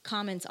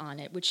 comments on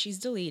it, which she's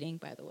deleting,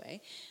 by the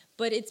way.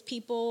 But it's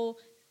people,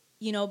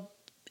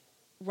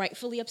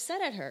 rightfully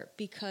upset at her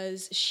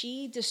because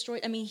she destroyed.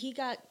 I mean, he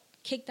got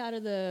kicked out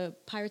of the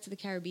Pirates of the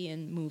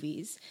Caribbean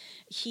movies.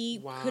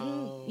 He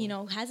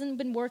couldn't, hasn't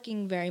been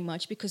working very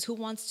much because who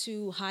wants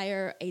to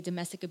hire a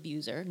domestic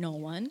abuser? No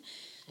one.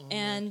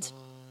 And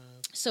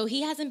so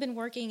he hasn't been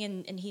working,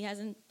 and he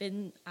hasn't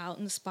been out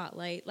in the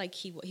spotlight. Like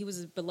he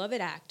was a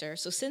beloved actor.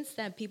 So since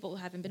then, people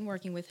haven't been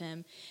working with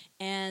him,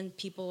 and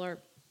people are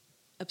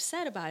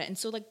upset about it. And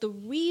so like the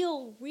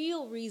real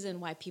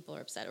reason why people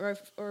are upset,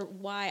 or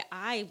why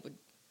I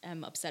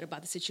am upset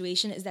about the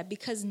situation, is that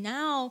because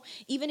now,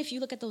 even if you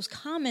look at those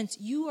comments,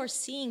 you are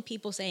seeing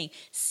people saying,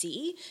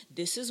 see,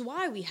 this is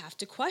why we have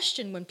to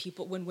question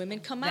when women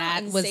come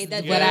out and say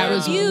that what I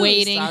was abused.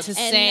 waiting to And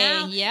say.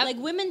 now, Yep. like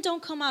women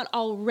don't come out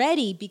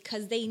already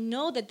because they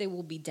know that they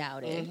will be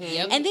doubted.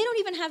 Yep. And they don't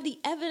even have the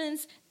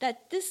evidence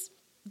that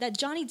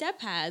Johnny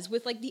Depp has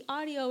with like the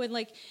audio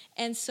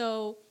and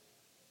so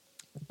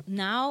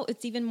now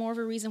it's even more of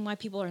a reason why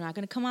people are not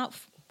going to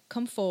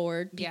come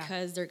forward,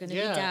 because they're going to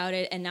be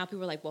doubted. And now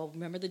people are like, well,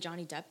 remember the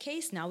Johnny Depp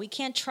case? Now we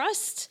can't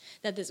trust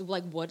that this,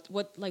 like, what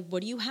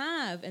do you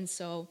have? And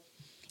so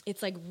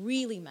it's like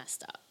really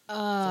messed up.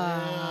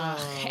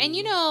 And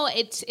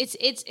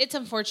it's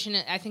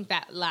unfortunate. I think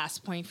that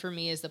last point for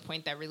me is the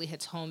point that really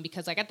hits home,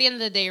 because like at the end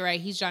of the day, right,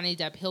 he's Johnny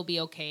Depp, he'll be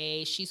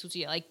okay. She's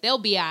like, they'll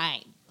be all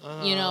right,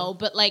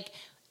 but like,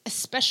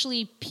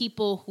 especially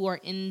people who are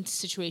in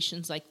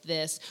situations like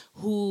this,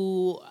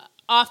 who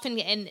often,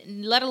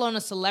 and let alone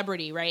a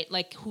celebrity, right?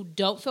 Like who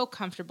don't feel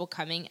comfortable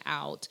coming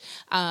out.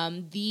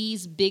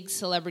 These big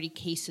celebrity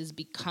cases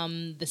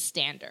become the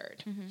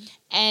standard,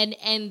 and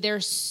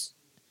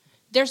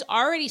there's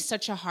already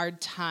such a hard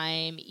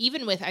time,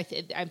 even with,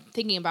 I'm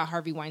thinking about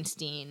Harvey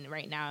Weinstein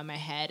right now in my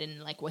head,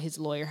 and like what his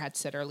lawyer had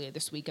said earlier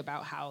this week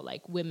about how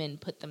like women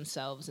put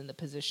themselves in the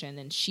position,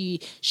 and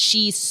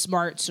she's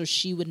smart, so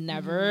she would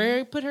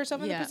never put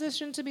herself in the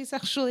position to be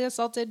sexually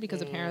assaulted,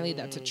 because apparently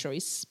that's a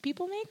choice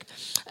people make.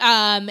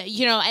 And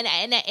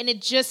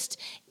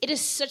it is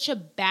such a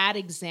bad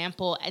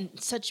example and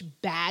such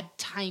bad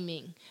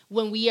timing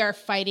when we are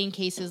fighting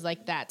cases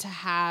like that, to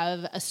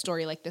have a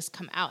story like this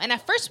come out. And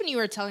at first when you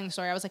were telling the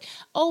story, I was like,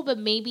 oh, but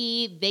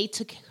maybe they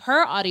took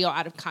her audio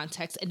out of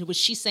context, and what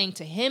she's saying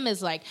to him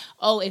is like,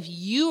 oh, if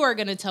you are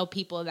going to tell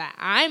people that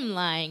I'm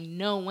lying,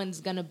 no one's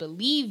going to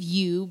believe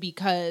you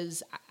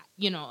because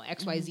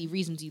XYZ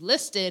reasons you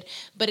listed.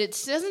 But it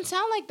doesn't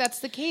sound like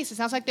that's the case. It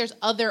sounds like there's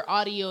other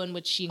audio in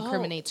which she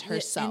incriminates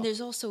herself. And there's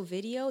also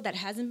video that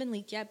hasn't been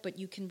leaked yet, but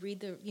you can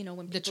read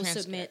when people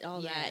submit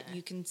all that,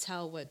 you can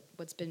tell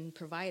what's been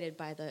provided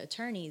by the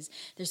attorneys.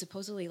 There's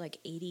supposedly like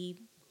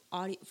 80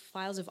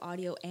 files of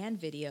audio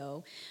and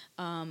video.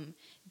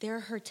 There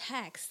are her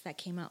texts that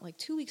came out like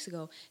 2 weeks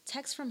ago,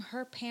 texts from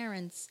her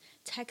parents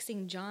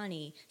texting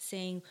Johnny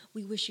saying,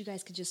 we wish you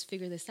guys could just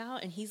figure this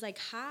out. And he's like,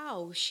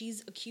 how?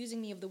 She's accusing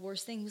me of the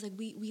worst thing. He's like,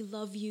 we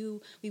love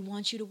you. We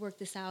want you to work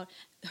this out.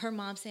 Her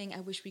mom saying,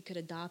 I wish we could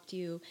adopt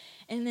you.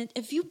 And then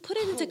if you put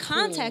it into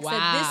context,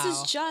 that this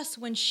is just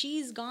when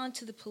she's gone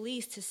to the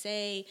police to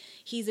say,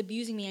 he's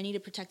abusing me, I need a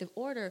protective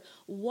order,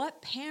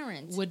 what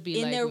parent would be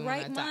in like, their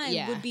right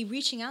mind would be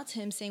reaching out to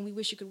him saying, we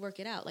wish you could work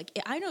it out? Like,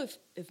 I know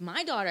if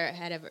my daughter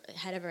had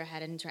ever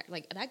had an interaction,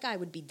 like that guy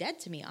would be dead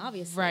to me,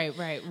 obviously.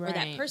 Right. Or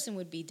that person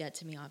would be dead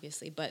to me,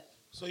 obviously. But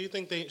so you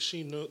think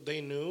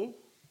they knew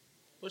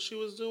what she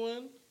was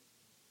doing?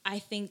 I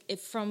think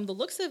from the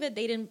looks of it,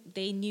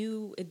 they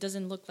knew. It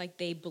doesn't look like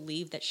they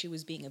believed that she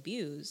was being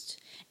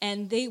abused.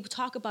 And they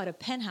talk about a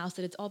penthouse,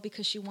 that it's all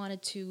because she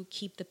wanted to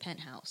keep the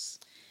penthouse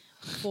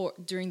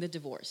during the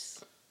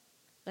divorce.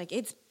 Like,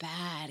 it's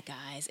bad,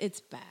 guys. It's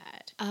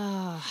bad.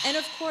 And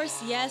of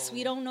course, yes,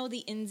 we don't know the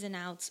ins and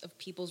outs of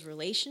people's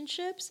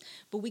relationships,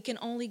 but we can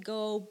only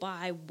go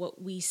by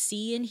what we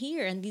see and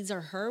hear. And these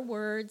are her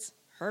words,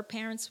 her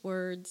parents'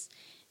 words.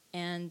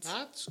 And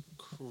that's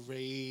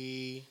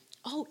crazy.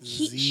 oh,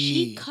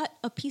 she cut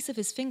a piece of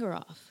his finger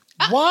off.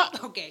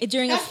 What? Okay.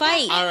 During a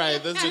fight. All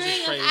right, this is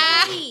just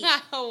crazy.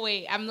 Oh,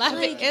 wait. I'm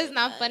laughing. It's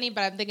not funny,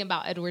 but I'm thinking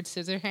about Edward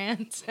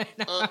Scissorhands.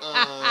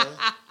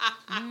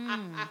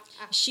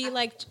 She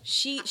like,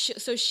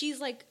 so she's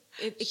like,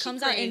 it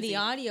comes out in the crazy.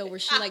 audio where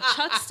she like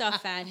chucks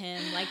stuff at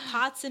him, like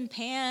pots and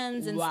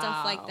pans and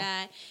stuff like Wow.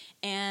 that.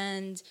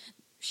 And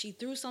she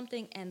threw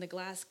something and the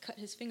glass cut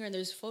his finger. And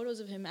there's photos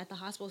of him at the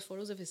hospital,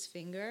 photos of his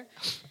finger.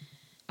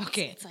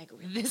 Okay. It's like,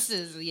 this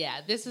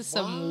is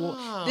some,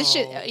 Wow. this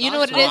shit, you know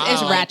That's what it is?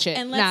 It's wild. ratchet.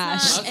 And Nah,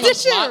 let's not- this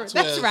That's a plot shit,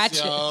 that's twist,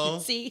 ratchet. yo.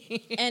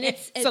 See? And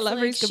it's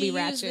celebrities like could be she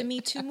used the ratchet. Me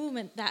Too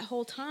movement that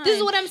whole time. This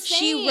is what I'm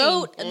She saying.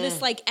 wrote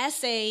this like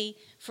essay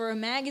for a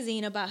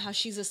magazine about how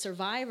she's a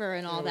survivor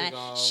and all Here we that.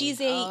 go.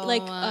 She's a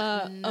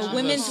no.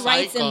 women's She's a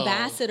rights psycho.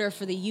 ambassador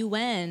for the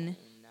UN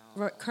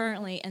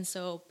currently, and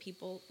so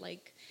people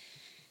like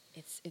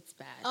it's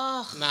bad.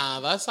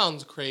 Nah, that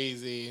sounds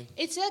crazy.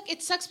 It's like,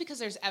 it sucks because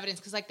there's evidence,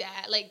 because like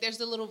that, like there's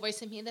the little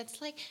voice in me that's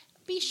like,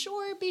 be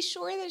sure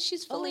that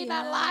she's fully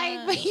not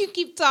lying, but you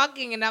keep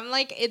talking, and I'm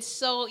like, it's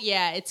so,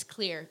 yeah, it's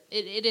clear.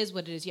 It is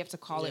what it is. You have to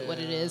call it what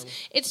it is.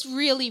 It's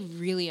really,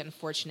 really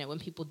unfortunate when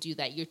people do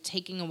that. You're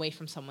taking away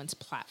from someone's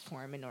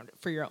platform in order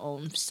for your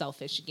own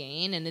selfish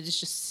gain, and it is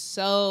just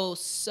so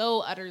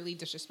utterly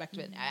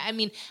disrespectful. I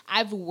mean,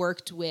 I've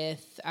worked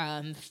with,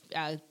 I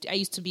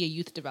used to be a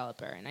youth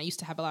developer, and I used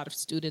to have a lot of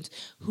students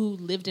who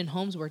lived in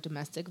homes where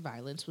domestic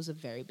violence was a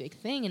very big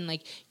thing, and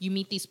like you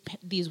meet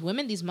these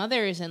women, these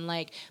mothers, and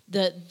like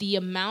the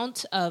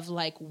amount of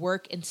like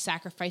work and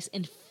sacrifice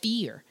and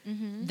fear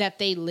that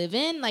they live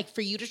in, like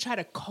for you to try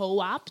to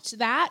co-opt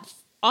that,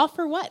 all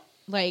for what?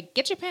 Like,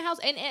 get your penthouse,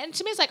 and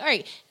to me it's like, all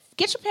right,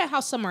 get your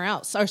penthouse somewhere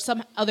else or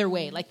some other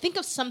way. Like, think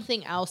of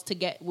something else to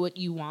get what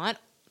you want.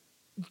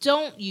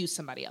 Don't use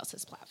somebody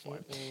else's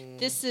platform.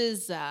 This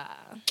is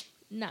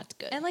not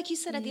good. And like you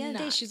said, at the end of the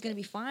day, Not she's going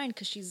to be fine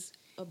because she's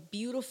a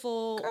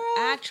beautiful Girl.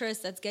 actress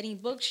that's getting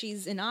booked.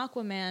 She's in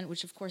Aquaman,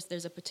 which of course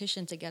there's a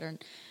petition to get her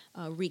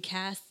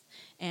recast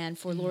and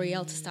for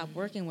L'Oreal to stop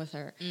working with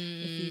her.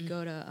 If you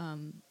go to,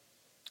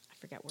 I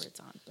forget where it's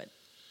on, but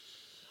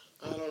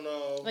I don't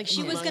know. like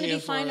she I'm was not going to here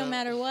be fine for no it.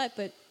 matter what.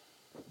 But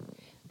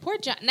Poor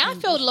John. Now I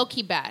feel low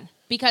key bad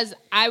because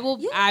I will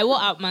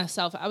out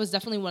myself. I was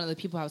definitely one of the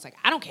people I was like,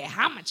 I don't care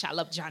how much I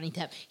love Johnny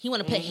Depp. He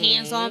want to put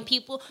hands on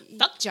people.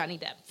 Fuck Johnny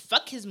Depp.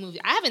 Fuck his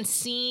movie. I haven't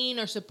seen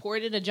or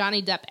supported a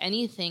Johnny Depp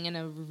anything in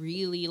a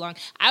really long.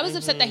 I was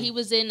upset that he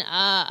was in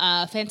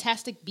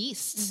Fantastic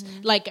Beasts.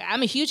 Like,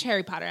 I'm a huge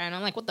Harry Potter, and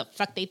I'm like, what the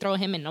fuck? They throw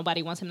him in.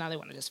 Nobody wants him now. They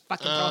want to just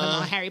fucking throw him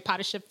on Harry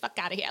Potter shit. Fuck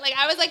out of here. Like,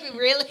 I was like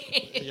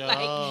really,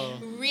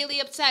 like really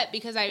upset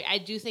because I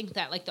do think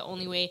that like the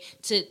only way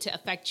to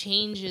affect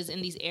changes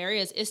in these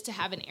areas is to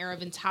have an air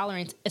of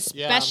intolerance,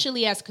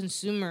 especially as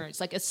consumers.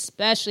 Like,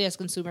 especially as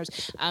consumers.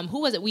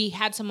 Who was it? We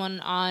had someone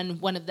on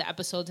one of the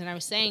episodes, and I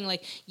was saying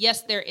like,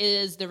 yes, there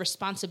is the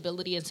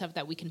responsibility and stuff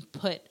that we can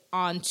put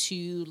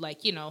onto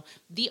like, you know,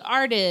 the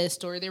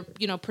artist or their,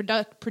 you know,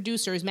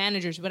 producers,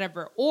 managers,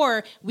 whatever,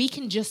 or we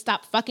can just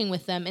stop fucking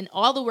with them, and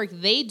all the work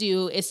they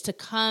do is to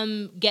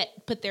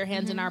put their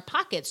hands in our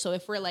pockets. So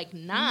if we're like,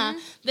 nah,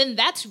 then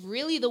that's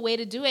really the way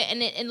to do it.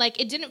 And like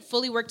it didn't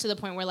fully work to the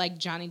point where like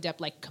Johnny Depp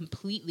like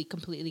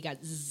completely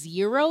got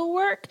zero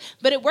work,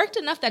 but it worked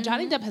enough that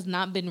Johnny Depp has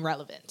not been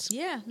relevant.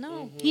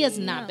 He has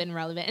not been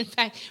relevant. In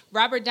fact,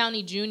 Robert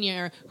Downey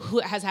Jr., who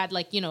has had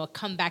like, you know, a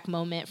comeback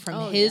moment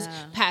from his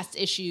past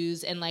issues,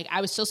 and like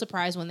I was so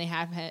surprised when they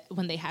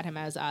had him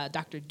as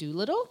Dr.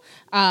 Dolittle,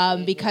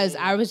 because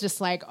I was just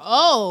like,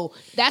 oh,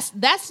 that's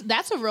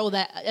a role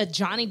that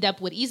Johnny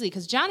Depp would easily,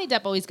 because Johnny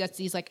Depp always gets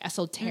these like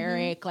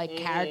esoteric like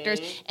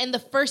characters, and the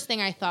first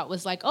thing I thought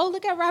was like, oh,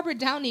 look at Robert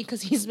Downey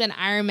because he's been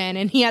Iron Man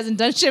and he hasn't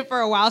done shit for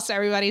a while, so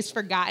everybody's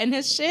forgotten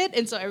his shit,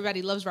 and so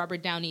everybody loves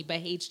Robert Downey but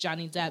hates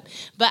Johnny Depp.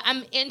 But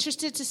I'm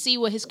interested to see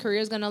what his career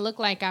is gonna look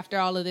like after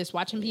all of this.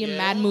 Watch him be in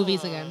mad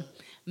movies again.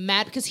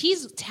 Mad, because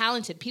he's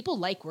talented. People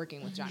like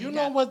working with Johnny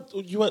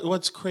Depp. You know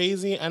what's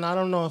crazy, and I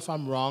don't know if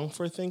I'm wrong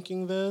for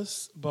thinking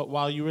this, but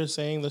while you were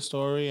saying the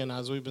story and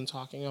as we've been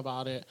talking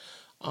about it,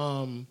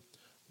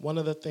 one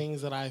of the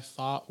things that I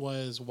thought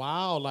was,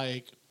 wow,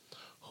 like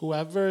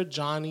whoever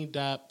Johnny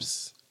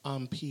Depp's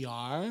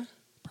PR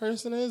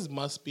person is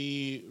must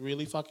be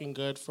really fucking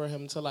good for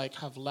him to like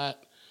have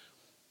let.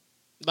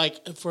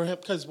 Like, for him,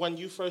 because when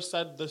you first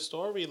said the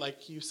story,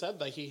 like, you said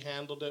that he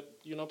handled it,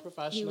 you know,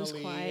 professionally. He was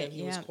quiet, and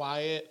he was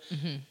quiet.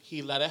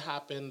 He let it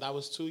happen. That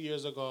was 2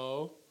 years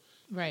ago.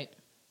 Right.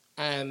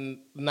 And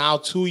now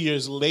 2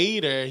 years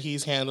later,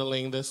 he's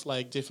handling this,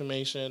 like,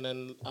 defamation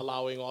and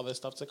allowing all this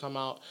stuff to come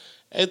out.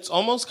 It's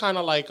almost kind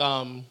of like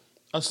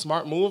a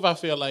smart move, I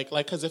feel like.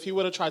 Like, because if he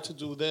would have tried to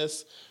do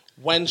this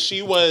when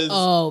she was...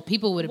 Oh,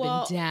 people would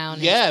have been down.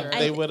 Yeah,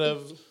 they would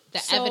have...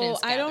 The evidence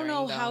I don't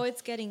know gathering, how though.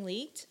 it's getting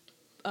leaked,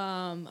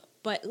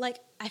 But like,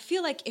 I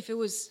feel like if it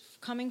was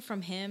coming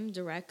from him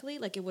directly,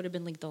 like it would have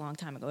been leaked a long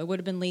time ago. It would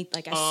have been leaked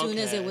like as soon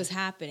as it was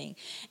happening.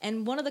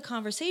 And one of the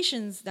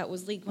conversations that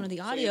was leaked, one of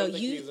the audio,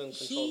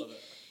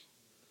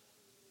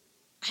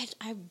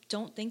 I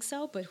don't think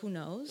so, but who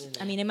knows?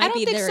 I mean, it might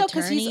be their attorneys,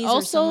 because he's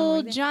also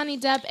like Johnny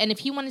Depp, and if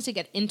he wanted to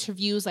get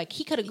interviews, like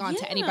he could have gone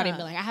to anybody and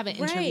be like, "I have an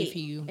interview for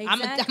you.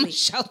 Exactly. I'm gonna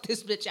shout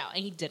this bitch out,"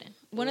 and he didn't.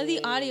 One of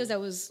the audios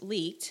that was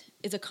leaked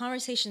is a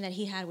conversation that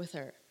he had with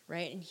her.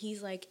 Right, and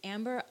he's like,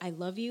 Amber, I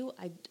love you.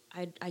 I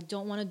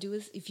don't want to do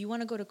this. If you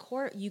want to go to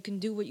court, you can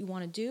do what you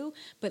want to do.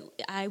 But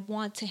I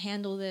want to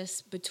handle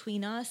this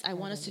between us. I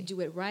want us to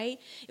do it right.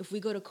 If we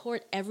go to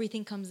court,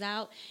 everything comes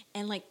out.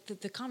 And like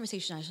the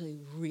conversation actually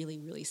really,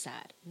 really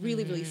sad.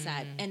 Really, really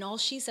sad. And all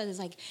she says is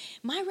like,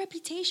 my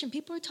reputation.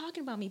 People are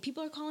talking about me.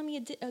 People are calling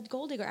me a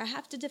gold digger. I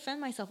have to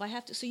defend myself. I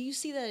have to. So you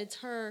see that it's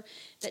her,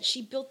 that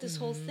she built this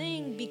whole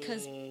thing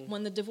because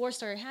when the divorce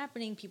started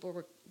happening, people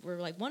were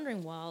like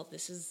wondering, well,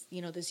 this is,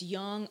 this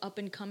young up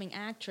and coming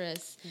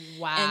actress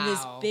and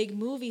this big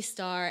movie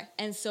star.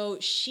 And so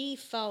she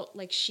felt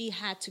like she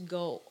had to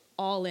go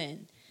all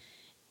in.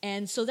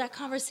 And so that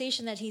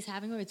conversation that he's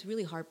having, it's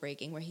really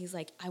heartbreaking, where he's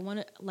like, I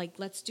want to, like,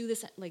 let's do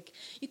this. Like,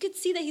 you could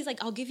see that he's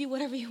like, I'll give you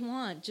whatever you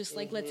want. Just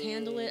like, let's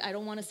handle it. I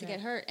don't want us to get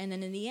hurt. And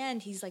then in the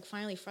end, he's like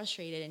finally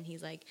frustrated. And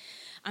he's like,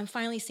 I'm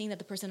finally seeing that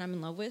the person I'm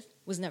in love with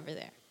was never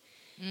there.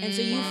 And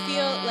so you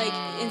feel like,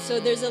 and so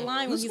there's a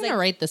line where he's like, gonna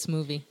write this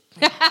movie?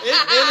 It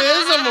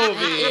is a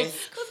movie.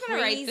 Who's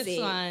gonna write this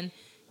one?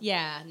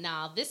 Yeah,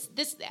 no, this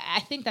I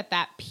think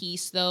that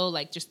piece though,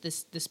 like just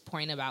this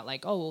point about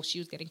like, oh, well, she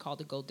was getting called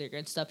a gold digger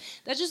and stuff,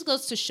 that just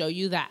goes to show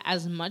you that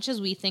as much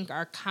as we think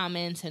our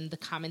comments and the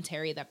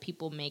commentary that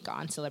people make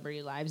on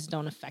celebrity lives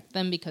don't affect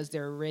them because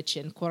they're rich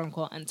and quote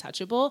unquote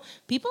untouchable,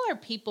 people are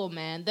people,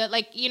 man. That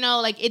like,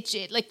 like it's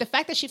like the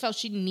fact that she felt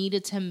she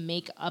needed to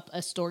make up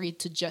a story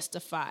to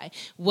justify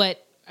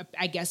what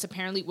I guess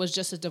apparently was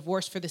just a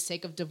divorce for the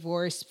sake of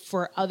divorce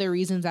for other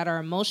reasons that are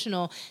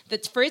emotional.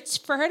 That's for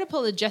her to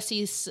pull a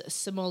Jussie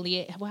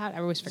Smollett. Well, I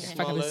always forget.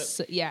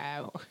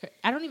 Yeah,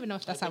 I don't even know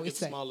if that's how we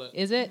say. Smollett.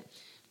 Is it?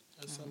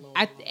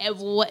 And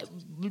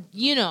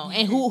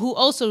who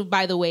also,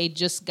 by the way,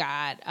 just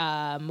got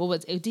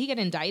did he get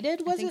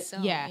indicted? Was it? So,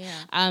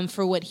 yeah.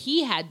 For what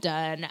he had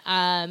done.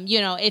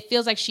 It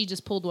feels like she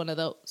just pulled one of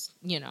those.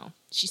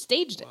 She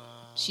staged it. Wow.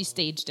 She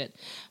staged it.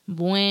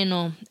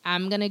 Bueno,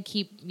 I'm gonna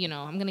keep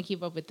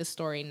up with the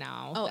story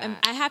now. Oh, and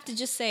I have to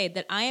just say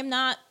that I am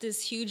not this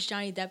huge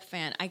Johnny Depp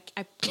fan. I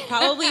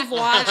probably have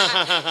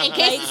watched in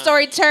case the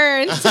story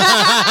turns. No,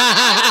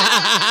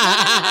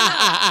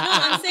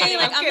 I'm saying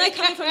like I'm like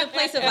coming from the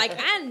place of like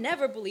I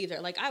never believed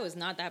her. Like I was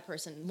not that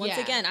person. Once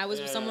again, I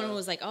was someone who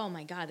was like, oh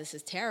my god, this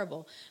is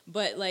terrible.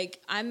 But like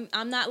I'm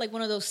not like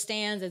one of those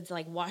stans that's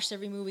like watched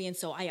every movie and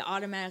so I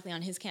automatically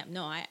on his camp.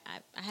 No, I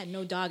had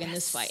no dog in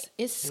this fight.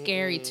 It's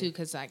scary too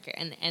because like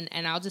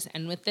and I'll just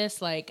end with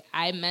this. Like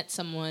I met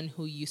someone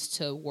who used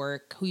to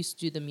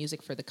do the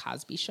music for the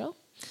Cosby Show,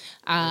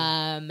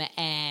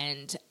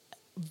 and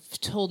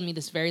told me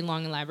this very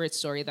long, elaborate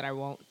story that I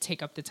won't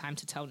take up the time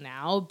to tell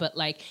now. But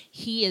like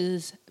he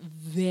is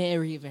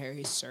very,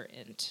 very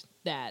certain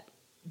that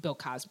Bill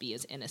Cosby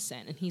is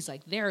innocent. And he's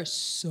like, there are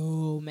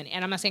so many.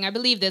 And I'm not saying I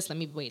believe this. Let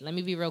me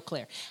be real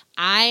clear.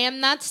 I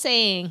am not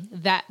saying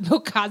that Bill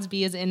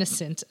Cosby is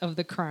innocent of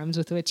the crimes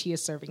with which he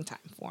is serving time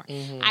for.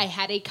 Mm-hmm. I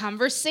had a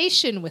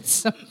conversation with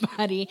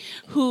somebody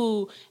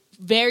who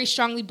very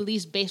strongly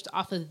believes, based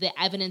off of the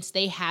evidence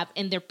they have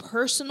in their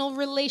personal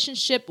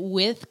relationship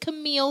with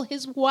Camille,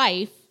 his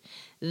wife,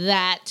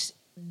 that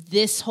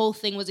this whole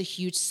thing was a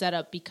huge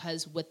setup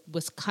because what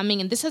was coming,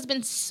 and this has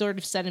been sort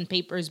of said in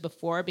papers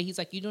before, but he's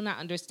like, you do not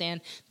understand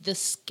the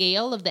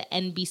scale of the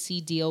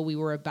NBC deal we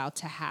were about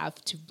to have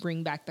to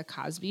bring back the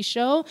Cosby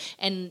Show,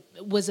 and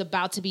was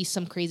about to be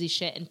some crazy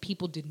shit, and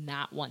people did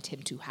not want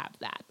him to have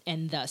that,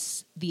 and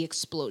thus the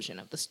explosion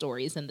of the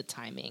stories and the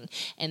timing,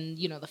 and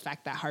the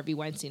fact that Harvey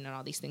Weinstein and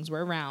all these things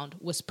were around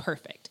was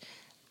perfect.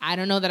 I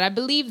don't know that I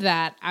believe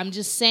that. I'm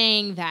just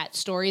saying that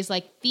stories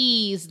like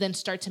these then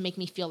start to make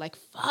me feel like,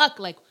 fuck,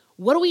 like,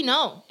 what do we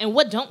know? And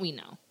what don't we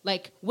know?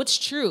 Like, what's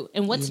true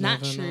and what's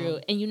not true?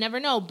 And you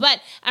never know.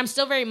 But I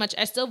still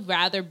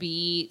rather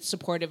be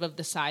supportive of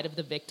the side of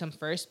the victim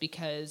first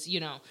because,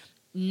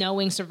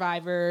 knowing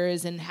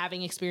survivors and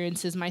having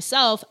experiences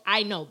myself,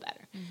 I know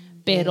better. Mm-hmm.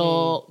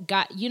 Pero,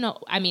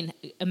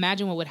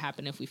 imagine what would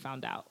happen if we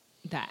found out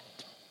that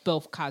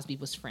Bill Cosby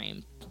was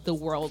framed. The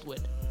world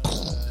would...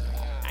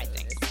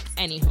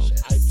 Anywho.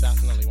 I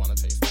definitely want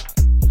to taste that.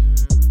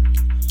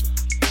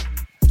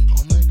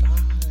 Oh my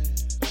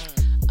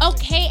God.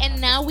 Okay, and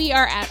now we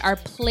are at our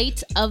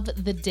plate of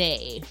the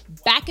day.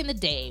 Back in the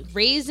day,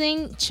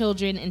 raising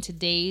children in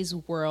today's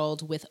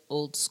world with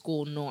old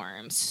school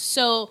norms.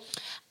 So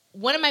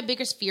one of my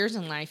biggest fears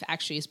in life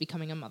actually is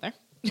becoming a mother.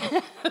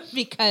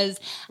 Because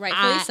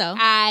rightfully so.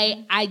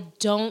 I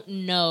don't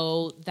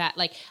know that,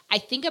 like, I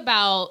think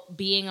about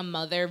being a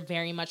mother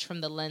very much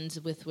from the lens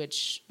with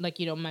which, like,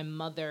 my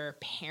mother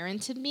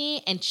parented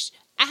me, and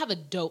I have a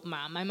dope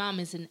mom. My mom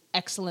is an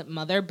excellent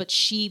mother, but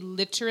she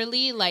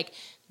literally, like,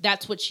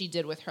 that's what she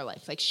did with her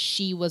life. Like,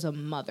 she was a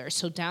mother.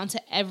 So down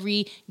to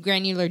every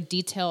granular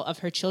detail of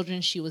her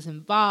children, she was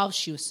involved.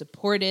 She was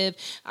supportive.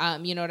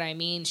 You know what I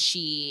mean?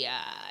 She,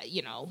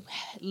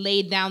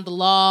 laid down the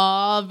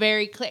law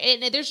very clear.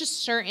 And there's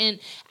just certain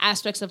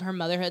aspects of her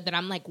motherhood that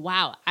I'm like,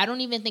 wow, I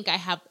don't even think I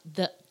have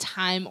the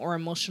time or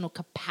emotional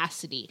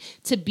capacity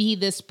to be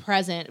this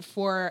present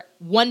for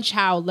one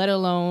child, let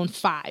alone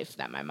 5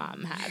 that my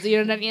mom has. You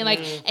know what I mean? Like,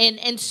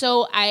 and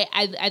so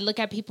I look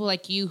at people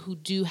like you who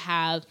do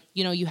have,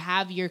 you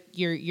have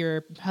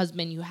your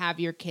husband, you have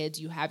your kids,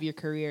 you have your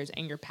careers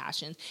and your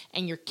passions,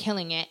 and you're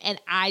killing it. And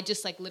I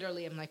just like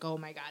literally am like, oh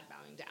my God,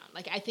 bowing down.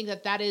 Like, I think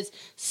that is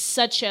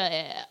such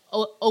a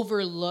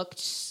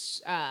overlooked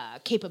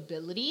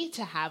capability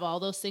to have all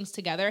those things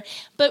together.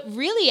 But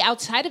really,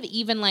 outside of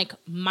even like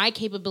my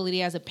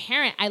capability as a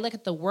parent, I look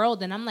at the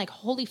world and I'm like,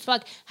 holy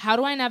fuck, how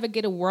do I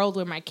navigate a world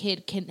where my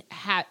kid can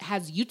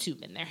has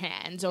YouTube in their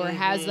hands, or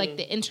has like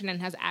the internet,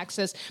 and has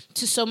access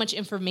to so much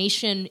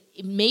information,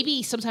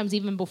 maybe sometimes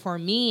even before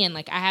me. And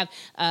like I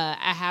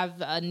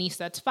have a niece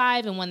that's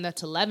 5 and one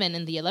that's 11,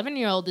 and the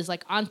 11-year-old is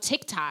like on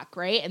TikTok,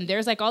 right? And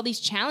there's like all these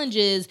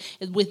challenges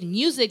with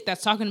music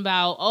that's talking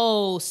about,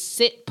 oh,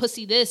 sit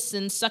pussy this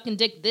and sucking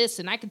dick this,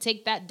 and I can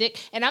take that dick,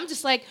 and I'm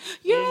just like,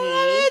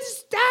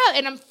 stop,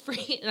 and I'm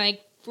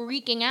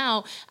freaking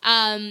out.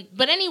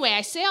 But anyway,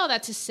 I say all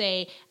that to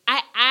say,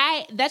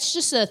 I that's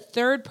just a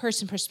third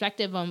person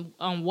perspective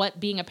on what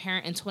being a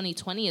parent in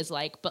 2020 is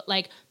like. But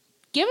like,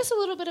 give us a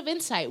little bit of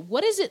insight.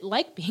 What is it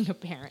like being a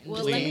parent in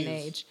this day and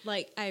age?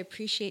 Like, I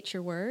appreciate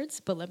your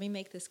words, but let me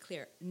make this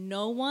clear.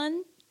 No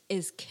one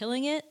is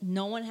killing it.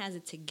 No one has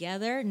it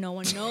together. No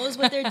one knows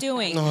what they're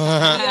doing. We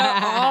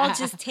are all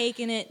just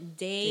taking it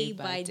day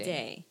by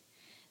day.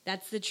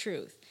 That's the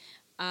truth.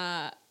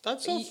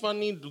 That's so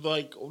funny.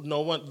 Like,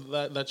 no one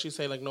that you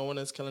say, like, no one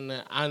is killing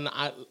it. And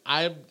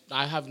I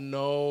have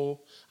no.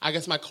 I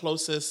guess my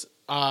closest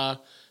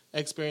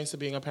experience to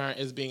being a parent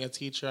is being a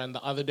teacher. And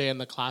the other day in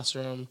the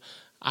classroom,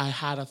 I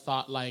had a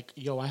thought like,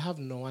 yo, I have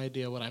no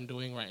idea what I'm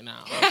doing right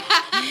now.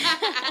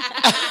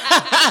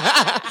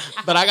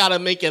 But I gotta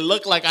make it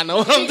look like I know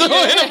what I'm doing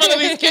in front of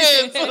these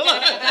kids.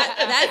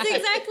 That's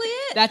exactly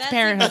it. That's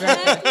parenthood.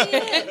 Exactly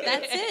it.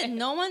 That's it.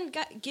 No one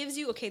gives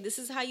you, okay, this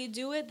is how you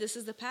do it. This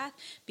is the path,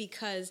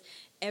 because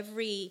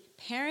every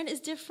parent is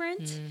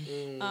different.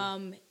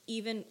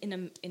 Even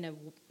in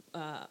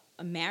a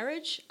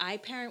marriage, I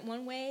parent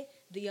one way.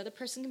 The other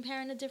person can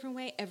parent a different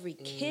way. Every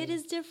kid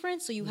is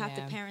different, so you have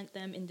to parent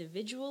them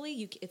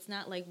individually. It's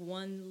not like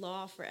one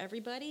law for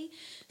everybody.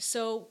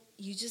 So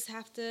you just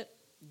have to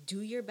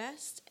do your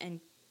best and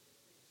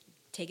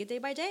take it day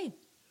by day.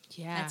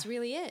 Yeah. That's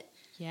really it.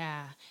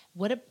 Yeah.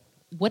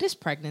 What is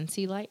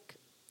pregnancy like?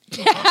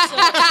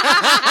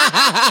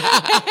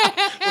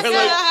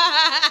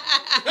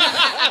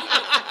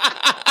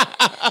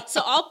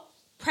 So all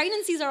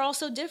pregnancies are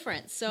also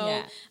different.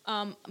 So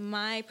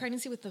my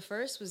pregnancy with the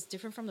first was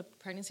different from the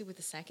pregnancy with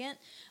the second.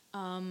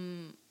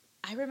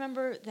 I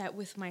remember that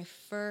with my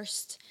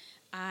first,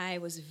 I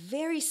was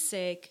very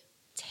sick,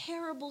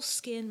 terrible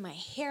skin, my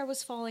hair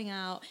was falling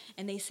out,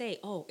 and they say,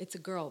 oh, it's a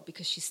girl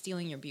because she's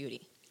stealing your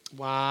beauty.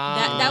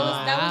 Wow. That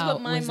was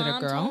what my Was it a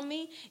mom girl? told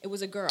me. It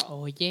was a girl.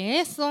 Oh,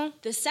 yes.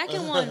 The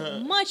second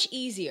one, much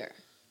easier.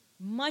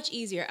 Much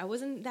easier. I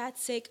wasn't that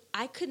sick.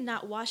 I could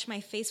not wash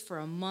my face for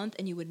a month,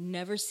 and you would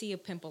never see a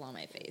pimple on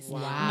my face. Wow.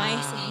 My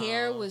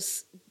hair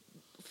was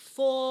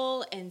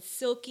full and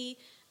silky.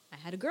 I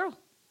had a girl.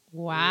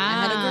 Wow.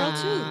 I had a girl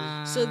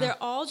too. So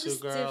they're all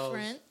just girls.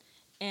 different,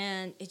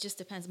 and it just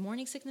depends.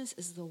 Morning sickness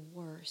is the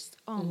worst.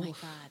 Oh my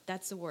God,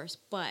 that's the worst.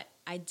 But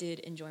I did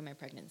enjoy my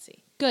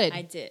pregnancy. Good.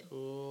 I did.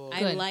 Cool.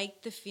 I Good.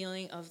 liked the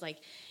feeling of like,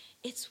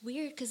 it's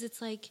weird because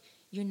it's like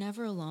you're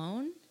never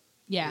alone.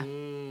 Yeah.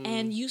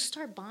 And you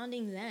start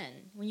bonding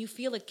then. When you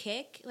feel a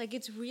kick, like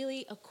it's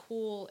really a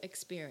cool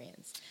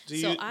experience.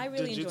 So I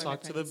really did you enjoyed my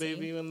talk to the pregnancy.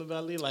 baby in the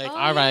belly? Like, Oh,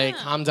 all right,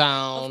 yeah. calm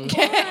down. Of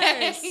course.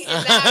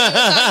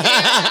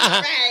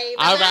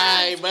 All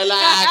right,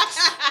 relax.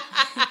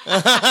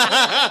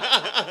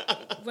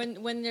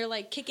 when they're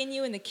like kicking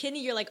you in the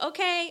kidney, you're like,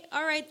 okay,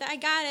 all right, I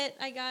got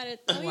it.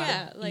 Oh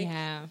yeah, like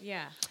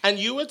yeah. And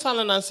you were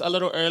telling us a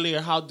little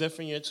earlier how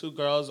different your 2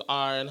 girls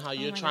are and how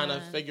you're my trying to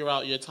God. figure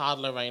out your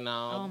toddler right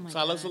now. Oh my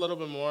Tell us a God. little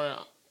bit more.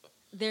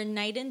 They're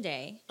night and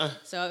day.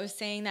 So I was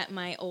saying that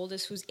my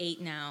oldest, who's 8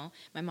 now,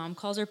 my mom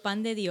calls her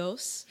Pan de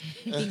Dios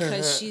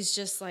because she's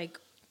just like,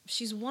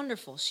 she's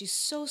wonderful. She's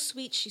so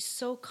sweet. She's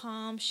so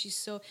calm.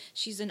 She's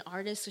an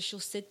artist, so she'll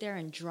sit there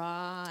and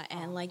draw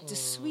and like the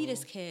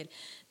sweetest kid.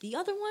 The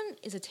other one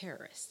is a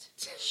terrorist.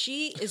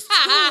 She is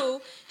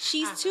 2.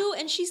 She's 2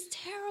 and she's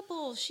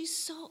terrible.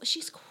 She's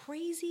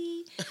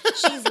crazy.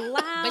 She's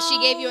loud. But she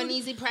gave you an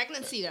easy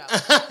pregnancy, though.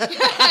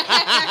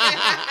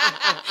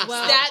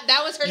 Well,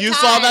 that was her You time.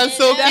 saw that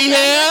silky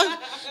hair?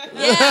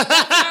 yeah,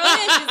 that's how it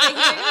is. She's like,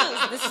 here it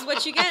goes. This is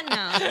what you get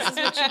now. This is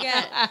what you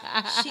get.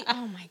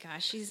 Oh my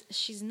gosh,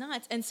 she's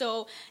nuts. And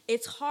so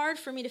it's hard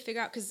for me to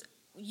figure out because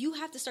you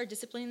have to start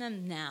disciplining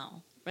them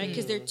now. right?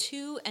 Because they're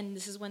 2, and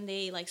this is when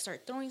they like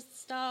start throwing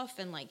stuff.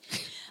 And like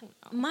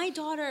my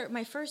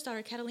first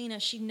daughter, Catalina,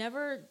 she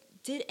never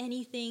did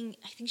anything.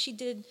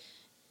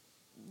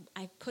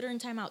 I put her in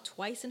timeout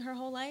twice in her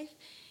whole life.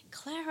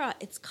 Clara,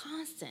 it's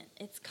constant.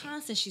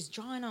 She's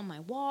drawing on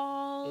my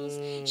walls.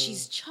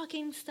 She's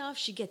chucking stuff.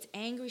 She gets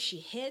angry. She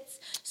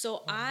hits.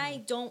 So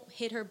I don't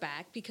hit her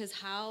back, because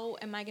how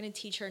am I going to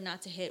teach her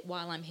not to hit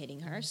while I'm hitting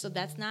her? So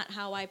that's not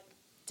how I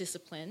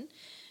discipline.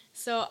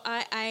 So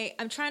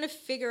I'm trying to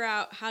figure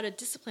out how to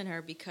discipline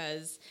her,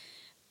 because,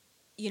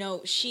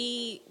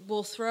 she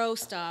will throw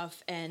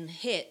stuff and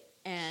hit,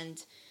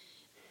 and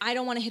I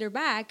don't want to hit her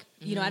back.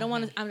 I don't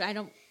want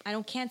to.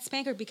 Can't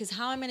spank her, because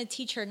how I'm going to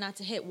teach her not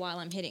to hit while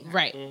I'm hitting her.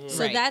 Right.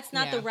 So that's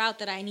not the route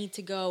that I need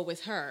to go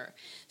with her.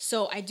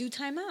 So I do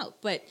timeout.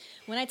 But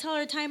when I tell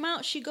her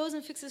timeout, she goes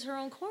and fixes her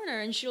own corner,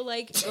 and she'll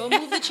like go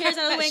move the chairs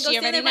out of the way and go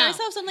stand there by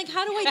herself. So I'm like,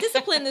 how do I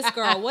discipline this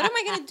girl? What am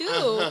I going to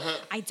do?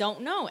 I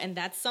don't know. And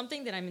that's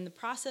something that I'm in the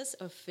process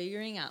of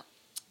figuring out.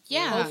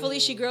 Yeah. Hopefully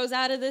she grows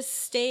out of this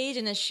stage,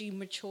 and as she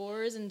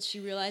matures and she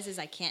realizes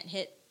I can't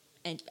hit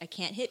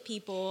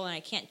people, and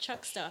I can't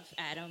chuck stuff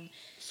at them.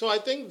 So I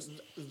think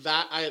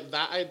that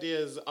idea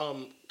is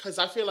because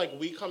I feel like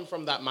we come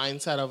from that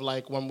mindset of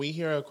like, when we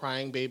hear a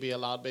crying baby, a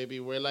loud baby,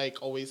 we're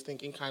like always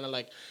thinking kind of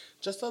like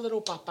just a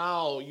little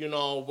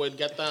papao, would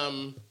get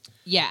them.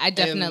 Yeah, I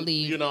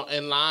definitely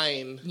in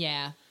line.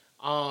 Yeah.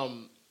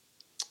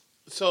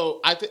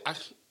 So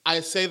I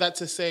say that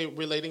to say,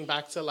 relating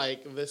back to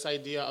like this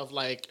idea of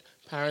like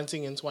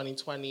parenting in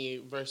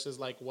 2020 versus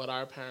like what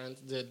our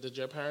parents did. Did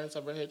your parents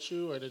ever hit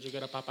you, or did you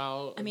get a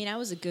papao? I mean, I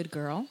was a good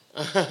girl.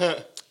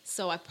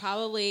 So I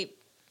probably,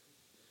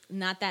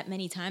 not that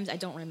many times, I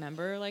don't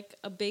remember like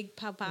a big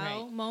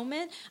papao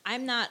moment.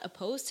 I'm not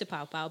opposed to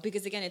papao,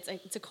 because again,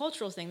 it's a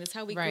cultural thing. That's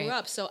how we grew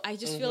up. So I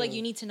just feel like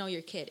you need to know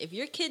your kid. If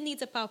your kid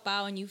needs a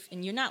papao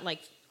and you're not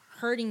like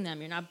hurting them,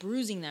 you're not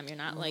bruising them, you're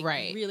not like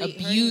really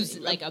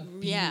abusing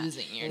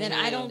your then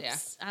child.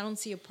 I don't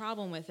see a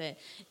problem with it.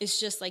 It's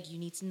just like, you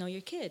need to know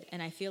your kid.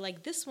 And I feel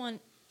like this one,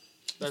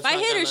 if I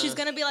hit her, she's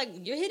gonna be like,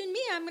 you're hitting me,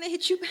 I'm gonna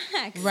hit you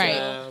back.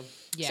 Right.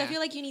 So I feel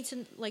like you need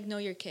to like know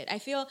your kid. I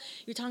feel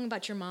you're talking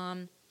about your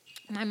mom.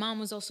 My mom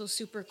was also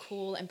super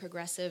cool and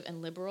progressive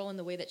and liberal in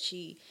the way that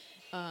she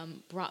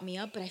brought me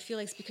up, but I feel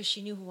like it's because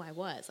she knew who I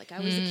was. Like, I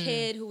was a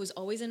kid who was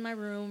always in my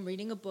room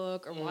reading a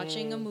book or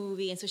watching a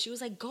movie, and so she was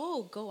like,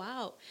 go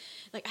out.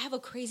 Like, I have a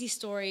crazy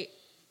story.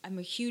 I'm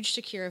a huge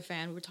Shakira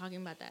fan. We were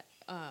talking about that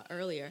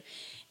earlier.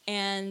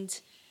 And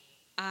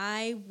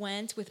I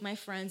went with my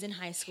friends in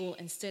high school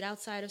and stood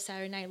outside of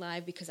Saturday Night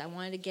Live because I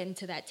wanted to get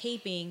into that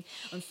taping.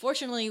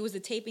 Unfortunately, it was the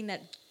taping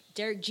that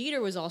Derek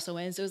Jeter was also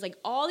in. So it was like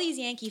all these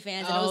Yankee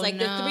fans. And it was like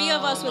the 3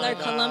 of us with our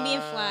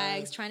Colombian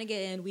flags trying to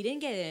get in. We didn't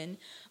get in.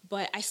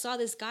 But I saw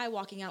this guy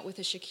walking out with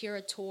a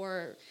Shakira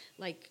tour,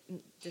 like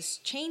this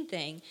chain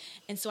thing.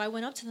 And so I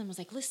went up to them. I was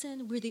like,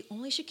 listen, we're the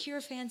only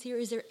Shakira fans here.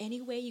 Is there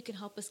any way you can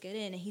help us get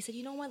in? And he said,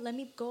 you know what? Let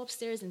me go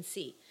upstairs and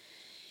see.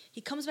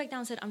 He comes back down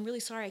and said, I'm really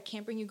sorry. I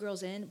can't bring you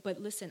girls in. But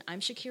listen, I'm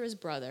Shakira's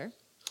brother.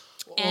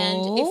 And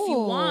if you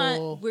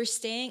want, we're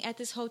staying at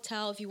this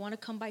hotel. If you want to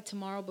come by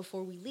tomorrow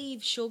before we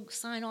leave, she'll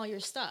sign all your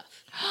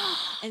stuff.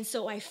 And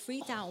so I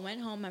freaked out and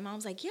went home. My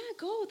mom's like, yeah,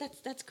 go.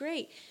 That's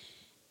great.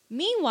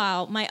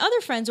 Meanwhile, my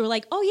other friends were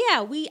like, oh,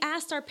 yeah, we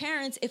asked our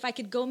parents if I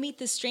could go meet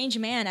this strange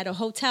man at a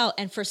hotel.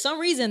 And for some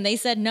reason, they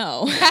said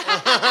no. Which case is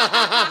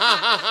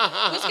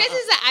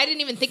that I didn't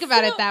even think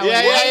about it that way.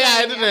 Yeah,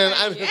 I didn't.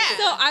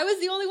 So I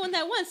was the only one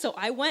that went. So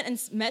I went and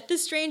met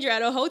this stranger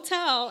at a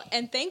hotel.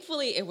 And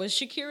thankfully, it was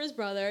Shakira's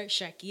brother.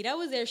 Shakira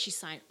was there. She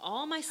signed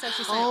all my stuff.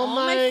 She signed all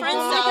my friends' stuff.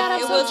 Oh, my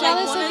God, I'm so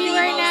jealous of you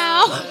right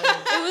now.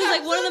 It was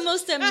like one of the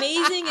most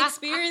amazing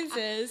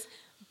experiences.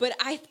 But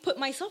I put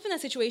myself in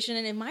that situation,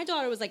 and if my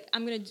daughter was like,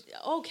 can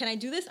I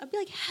do this? I'd be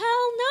like,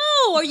 hell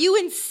no. Are you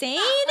insane?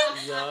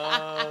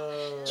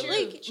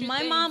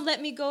 My mom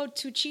let me go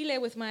to Chile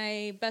with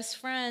my best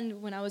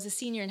friend when I was a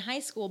senior in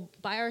high school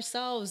by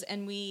ourselves.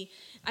 And we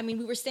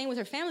were staying with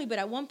her family, but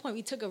at one point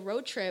we took a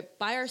road trip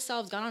by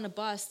ourselves, got on a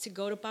bus to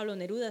go to Pablo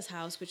Neruda's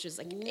house, which is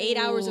like 8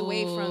 hours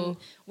away from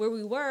where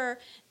we were.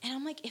 And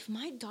I'm like, if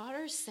my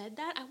daughter said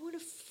that, I would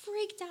have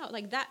freaked out.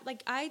 Like that,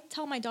 like I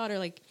tell my daughter,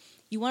 like,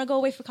 you want to go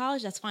away for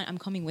college? That's fine. I'm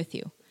coming with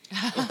you. You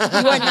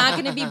are not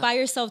going to be by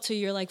yourself till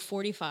you're like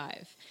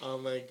 45. Oh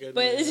my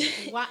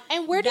goodness. But wow.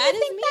 And where do you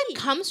think that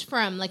comes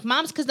from? Like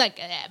moms, because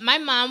like my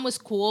mom was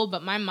cool,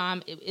 but my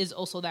mom is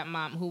also that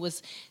mom who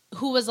was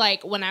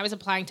like, when I was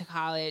applying to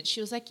college,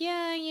 she was like,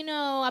 yeah,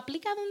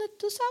 aplica donde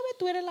tú sabes,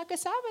 tú eres la que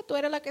sabe, tú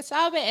eres la que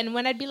sabe. And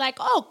when I'd be like,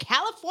 oh,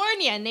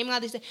 California, and naming all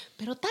these things,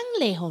 pero tan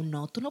lejos,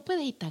 no, tú no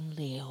puedes ir tan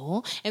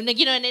lejos. And like,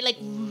 and it like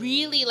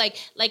really like,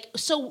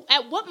 so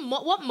at what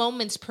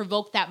moments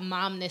provoke that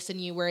momness in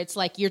you where it's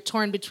like you're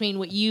torn between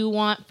what you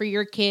want for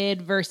your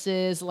kid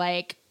versus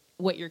like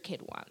what your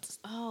kid wants?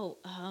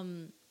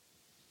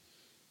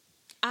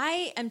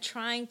 I am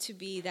trying to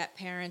be that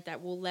parent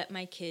that will let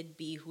my kid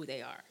be who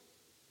they are.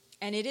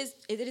 And it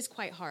is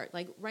quite hard.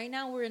 Like right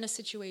now we're in a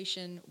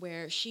situation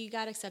where she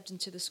got accepted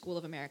to the School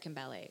of American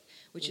Ballet,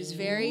 which is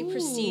very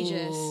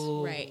prestigious,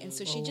 right? And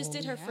so she just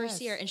did her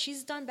first year, and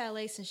she's done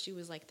ballet since she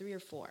was like 3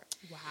 or 4.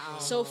 Wow.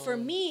 So for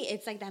me,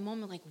 it's like that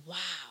moment like, wow,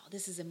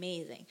 this is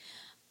amazing.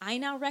 I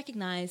now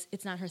recognize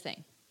it's not her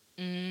thing.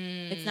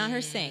 It's not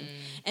her thing.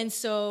 And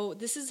so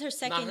this is her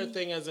second. Not her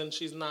thing as in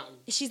she's not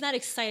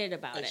excited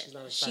about it.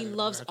 She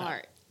loves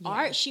art. Yeah.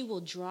 Art, she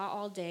will draw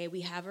all day.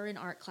 We have her in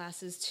art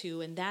classes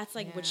too, and that's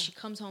like what she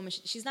comes home and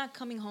she's not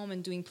coming home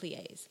and doing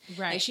pliés.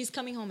 Right. Like, she's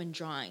coming home and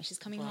drawing. She's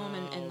coming home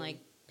and like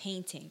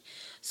painting.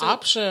 So,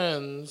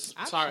 Options.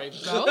 Sorry.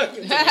 So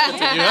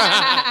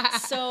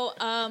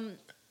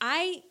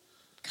I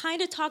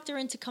kind of talked her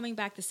into coming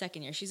back the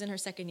second year. She's in her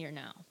second year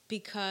now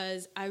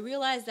because I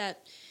realized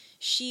that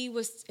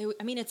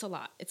it's a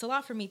lot. It's a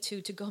lot for me too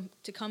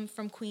to come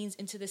from Queens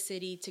into the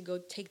city to go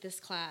take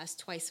this class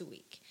twice a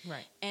week.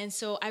 Right. And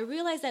so I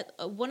realized that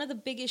one of the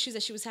big issues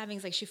that she was having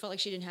is like she felt like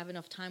she didn't have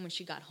enough time when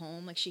she got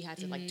home. Like she had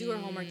to like do her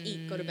homework,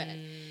 eat, go to bed.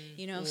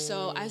 You know.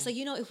 So I was like,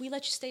 if we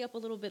let you stay up a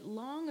little bit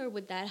longer,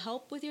 would that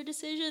help with your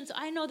decisions?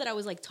 I know that I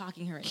was like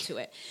talking her into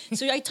it.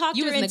 So I talked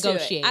her into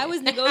it. I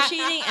was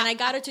negotiating and I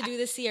got her to do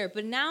this year.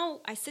 But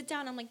now I sit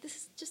down, I'm like, this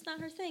is just not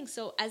her thing.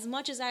 So as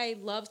much as I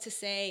love to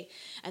say,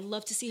 I'd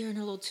love to see her in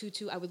her little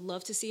tutu. I would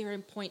love to see her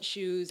in point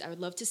shoes. I would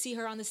love to see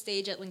her on the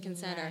stage at Lincoln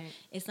Center.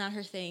 It's not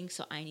her thing,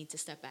 so I need to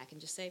step back and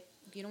just say,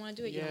 if you don't want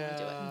to do it, you don't want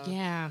to do it.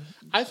 Yeah.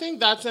 I think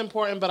that's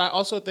important, but I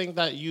also think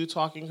that you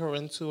talking her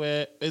into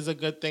it is a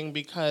good thing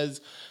because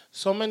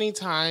so many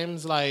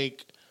times,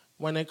 like,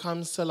 when it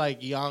comes to,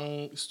 like,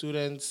 young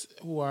students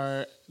who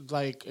are,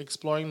 like,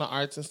 exploring the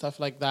arts and stuff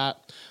like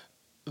that,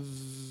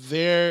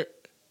 they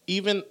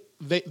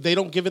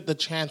don't give it the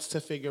chance to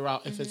figure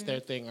out if it's their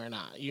thing or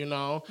not, you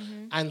know?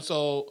 And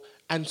so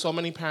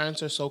many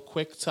parents are so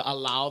quick to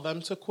allow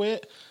them to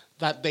quit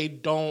that they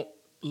don't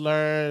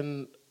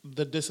learn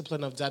the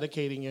discipline of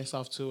dedicating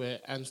yourself to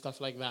it and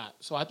stuff like that.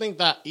 So I think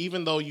that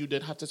even though you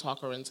did have to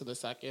talk her into the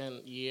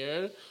second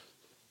year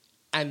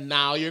and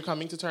now you're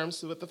coming to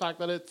terms with the fact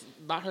that it's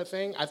not her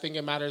thing, I think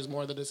it matters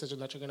more the decision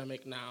that you're going to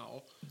make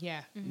now.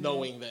 Yeah.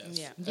 Knowing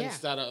this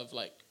instead of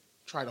like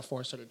trying to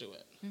force her to do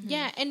it.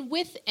 Yeah, and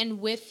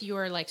with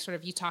your like sort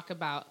of you talked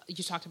about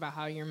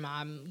how your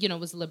mom,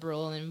 was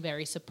liberal and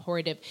very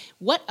supportive.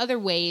 What other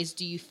ways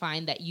do you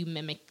find that you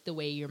mimic the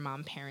way your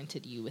mom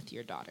parented you with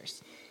your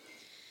daughters?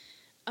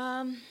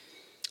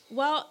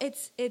 Well,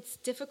 it's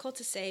difficult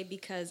to say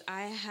because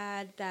I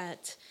had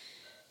that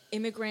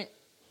immigrant.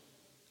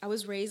 I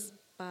was raised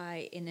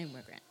by an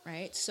immigrant,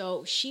 right?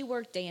 So she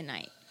worked day and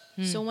night.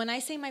 So when I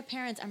say my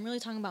parents, I'm really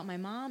talking about my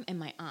mom and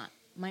my aunt.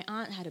 My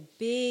aunt had a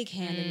big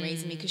hand in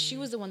raising me because she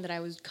was the one that I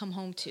would come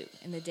home to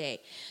in the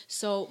day.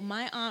 So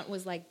my aunt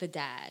was like the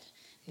dad,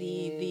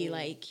 the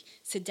like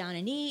sit down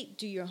and eat,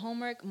 do your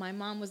homework. My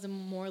mom was the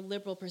more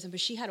liberal person,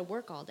 but she had to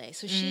work all day.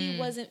 So she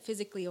wasn't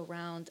physically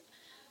around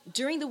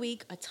during the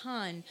week a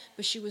ton,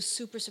 but she was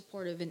super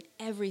supportive in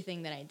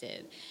everything that I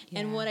did. Yeah.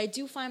 And what I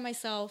do find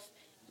myself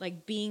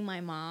like being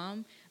my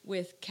mom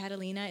with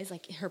Catalina is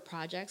like her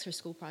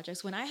school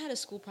projects. When I had a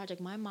school project,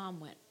 my mom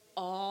went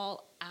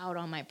all out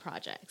on my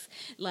projects.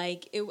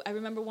 Like I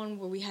remember one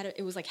where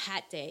it was like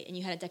hat day and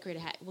you had to decorate a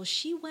hat. Well,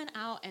 she went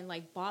out and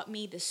like bought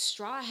me this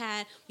straw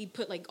hat. We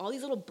put like all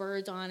these little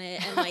birds on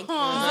it and like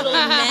little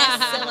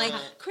nests and like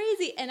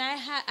crazy. And I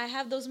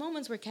have those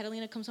moments where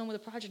Catalina comes home with a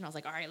project and I was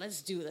like, all right,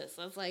 let's do this.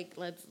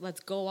 Let's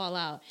go all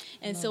out.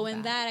 And so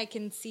in that I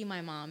can see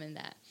my mom in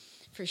that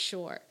for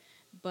sure.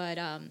 But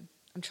I'm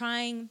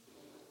trying.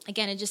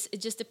 Again, it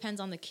just depends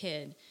on the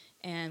kid.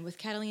 And with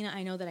Catalina,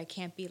 I know that I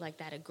can't be like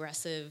that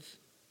aggressive,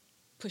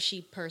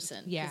 pushy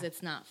person because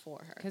it's not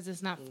for her. Because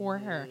it's not for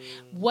her.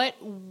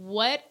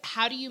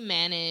 How do you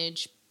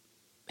manage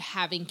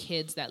having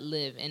kids that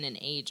live in an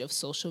age of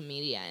social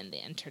media and the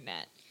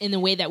internet in the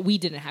way that we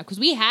didn't have? Because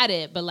we had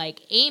it, but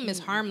like AIM is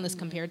harmless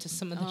compared to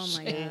some of the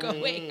shit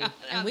going on.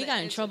 And we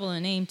got in trouble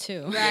in AIM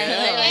too. Right.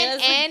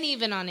 And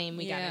even on AIM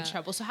we got in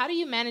trouble. So how do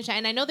you manage that?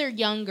 And I know they're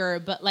younger,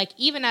 but like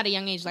even at a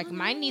young age, like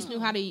my niece knew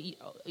how to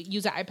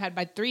use an iPad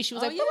by 3. She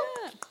was definitely,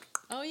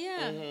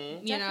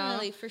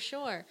 for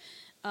sure.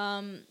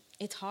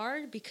 It's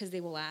hard because they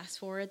will ask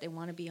for it. They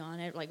want to be on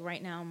it. Like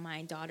right now,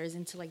 my daughter's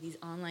into like these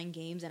online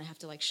games, and I have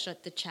to like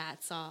shut the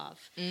chats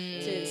off.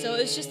 So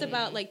it's just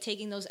about like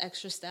taking those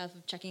extra steps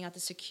of checking out the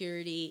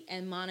security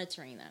and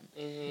monitoring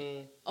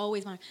them.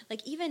 Always monitor.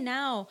 Like even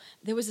now,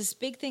 there was this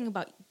big thing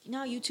about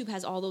YouTube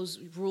has all those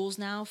rules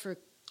now for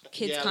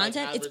kids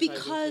content. Like it's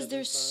because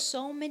there's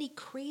so many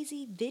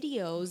crazy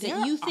videos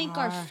that you think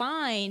are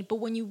fine, but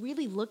when you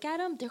really look at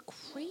them, they're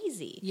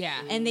crazy. Yeah.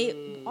 And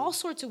they all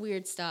sorts of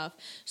weird stuff.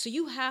 So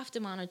you have to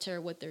monitor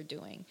what they're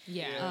doing.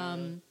 Yeah.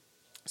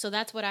 So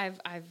that's what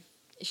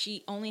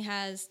she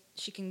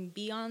can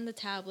be on the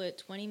tablet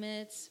 20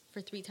 minutes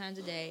for 3 times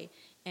a day,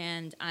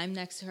 and I'm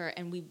next to her,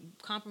 and we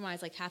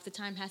compromise like half the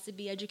time has to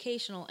be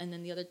educational and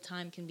then the other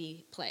time can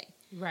be play.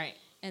 Right.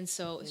 And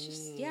so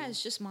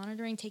it's just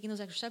monitoring, taking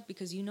those extra steps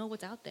because you know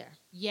what's out there.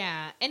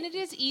 Yeah, and it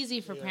is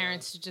easy for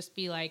parents to just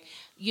be like,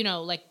 you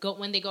know, like go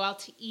when they go out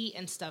to eat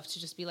and stuff, to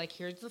just be like,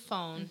 here's the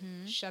phone,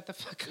 shut the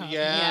fuck up.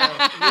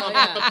 Yeah. You want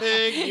Peppa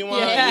Pig? You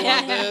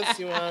want this?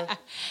 You want?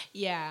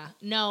 Yeah.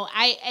 No,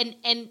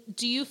 and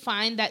do you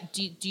find that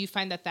do you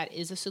find that that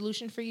is a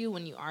solution for you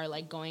when you are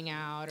like going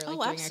out or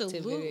like doing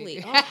absolutely.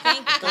 activity? Oh,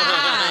 thank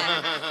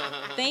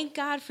God. Thank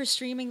God for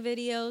streaming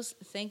videos.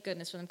 Thank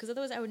goodness for them, because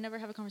otherwise I would never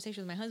have a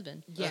conversation with my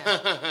husband.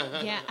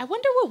 Yeah. Yeah. I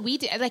wonder what we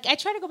did. Like I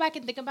try to go back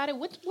and think about it.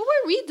 What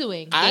were we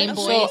doing? Game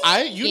Boy.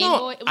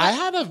 I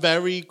had a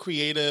very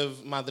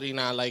creative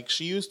madrina. Like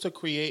she used to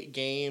create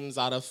games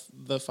out of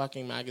the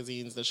fucking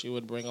magazines that she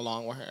would bring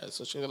along with her.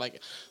 So she would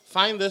like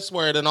find this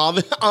word and all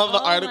the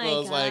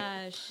articles. Like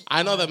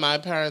I know that my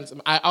parents.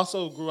 I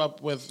also grew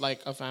up with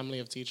like a family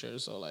of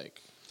teachers, so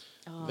like.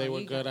 They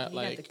were good at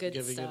like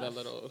giving you that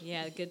little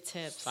good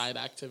tips side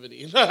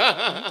activity.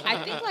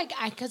 I think like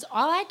because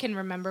all I can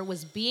remember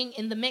was being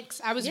in the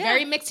mix. I was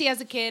very mixy as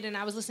a kid, and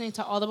I was listening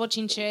to all the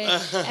bochinche,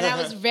 and I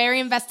was very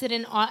invested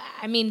in all.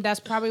 I mean,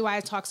 that's probably why I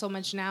talk so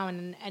much now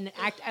and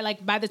act. I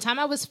like by the time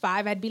I was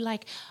 5, I'd be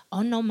like,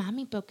 oh no,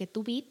 mami, porque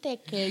tú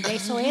viste que ella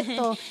hizo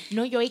esto.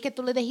 No, yo oí que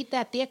tú le dijiste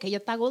a tía que ella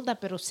está gorda,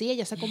 pero sí,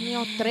 ella se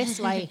comió 3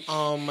 like,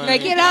 oh my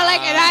like you know,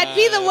 like, and I'd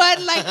be the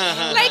one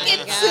like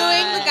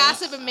ensuing the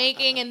gossip and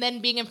making, and then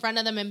being in front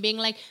of them and being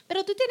like,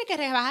 pero tú tienes que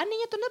rebajar,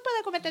 niña, tú no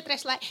puedes comerte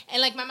 3 like,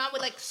 and like my mom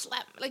would like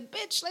slap, like,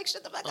 bitch, like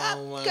shut the fuck up,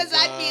 because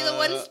I'd be the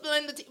one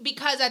spilling the tea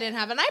because I didn't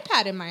have an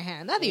iPad in my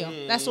hand.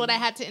 That's what I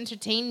had to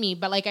entertain me.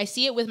 But like I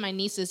see it with my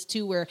nieces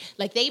too, where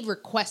like they've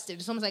requested.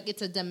 It's almost like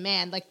it's a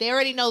demand. Like they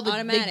already know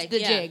the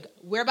jig.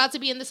 We're about to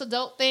be in this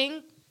adult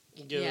thing.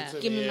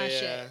 Give me my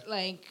shit,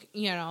 like,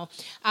 you know.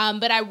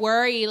 But I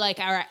worry, like,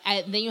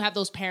 then you have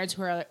those parents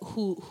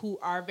who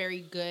are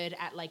very good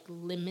at like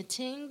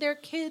limiting their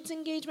kids'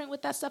 engagement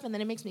with that stuff, and then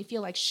it makes me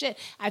feel like shit.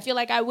 I feel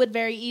like I would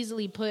very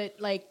easily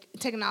put like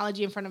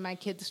technology in front of my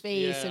kid's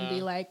face and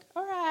be like,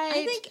 all right,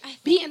 I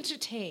think be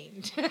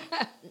entertained.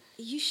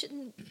 You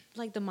shouldn't,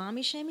 like, the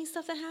mommy shaming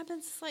stuff that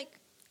happens. It's like,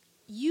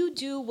 you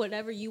do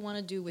whatever you want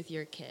to do with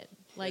your kid.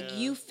 Like,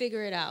 you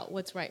figure it out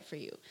what's right for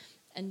you.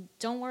 And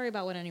don't worry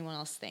about what anyone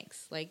else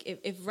thinks. Like,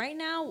 if right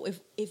now,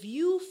 if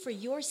you, for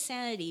your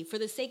sanity, for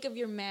the sake of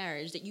your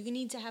marriage, that you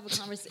need to have a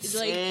conversation,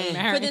 like,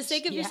 for the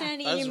sake of your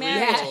sanity in your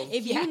marriage,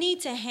 if you need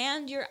to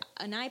hand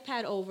an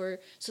iPad over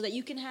so that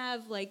you can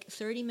have, like,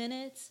 30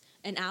 minutes,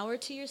 an hour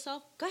to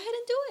yourself, go ahead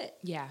and do it.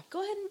 Yeah.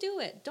 Go ahead and do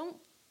it. Don't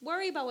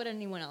worry about what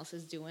anyone else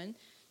is doing.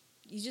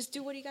 You just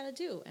do what you got to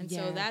do. And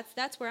so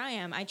that's where I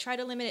am. I try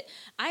to limit it.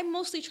 I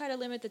mostly try to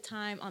limit the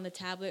time on the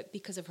tablet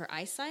because of her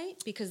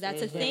eyesight, because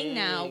that's a thing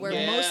now where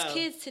most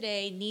kids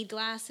today need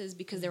glasses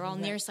because they're all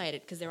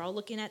nearsighted, because they're all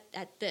looking at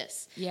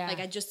this. Yeah.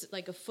 Like, just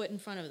like a foot in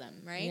front of them,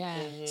 right?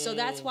 Yeah. So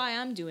that's why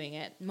I'm doing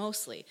it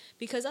mostly,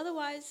 because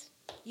otherwise,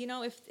 you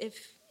know,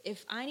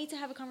 if I need to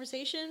have a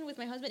conversation with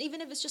my husband,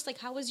 even if it's just like,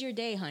 how was your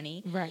day,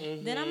 honey?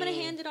 Right. Then I'm going to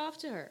hand it off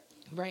to her.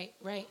 Right.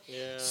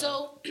 Yeah.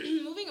 So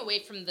moving away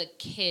from the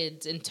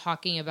kids and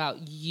talking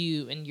about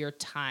you and your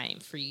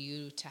time for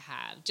you to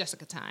have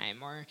Jessica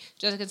time or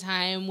Jessica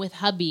time with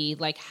hubby,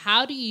 like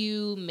how do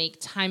you make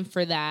time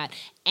for that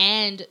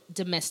and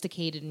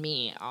domesticated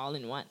me all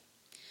in one?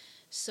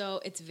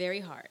 So it's very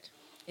hard.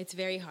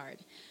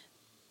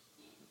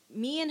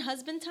 Me and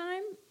husband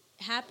time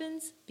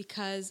happens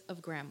because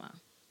of grandma.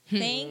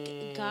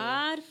 Thank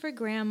God for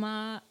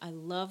grandma. I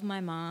love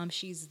my mom.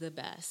 She's the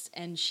best.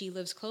 And she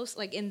lives close.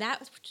 Like, in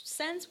that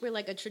sense, we're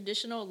like a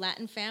traditional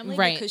Latin family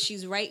because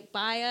she's right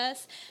by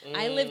us.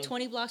 I live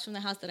 20 blocks from the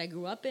house that I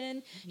grew up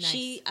in.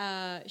 Nice.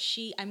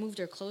 I moved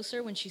her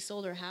closer when she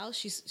sold her house.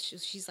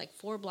 She's like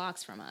 4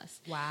 blocks from us.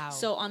 Wow.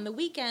 So on the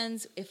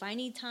weekends, if I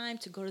need time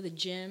to go to the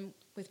gym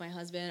with my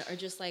husband or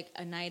just like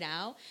a night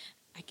out,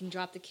 I can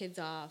drop the kids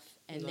off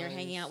and they're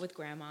hanging out with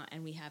grandma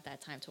and we have that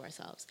time to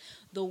ourselves.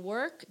 The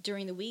work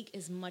during the week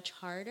is much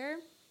harder.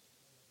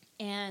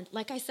 And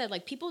like I said,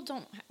 like people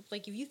don't,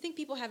 like if you think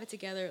people have it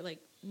together, like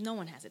no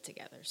one has it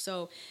together.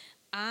 So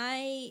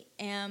I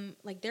am,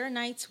 like there are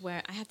nights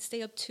where I have to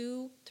stay up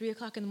 2, 3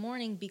 o'clock in the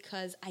morning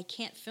because I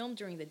can't film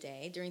during the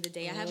day. During the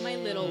day I have my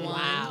little one.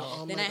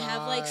 Wow. Then I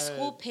have like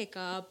school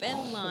pickup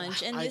and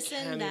lunch and this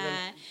and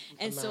that.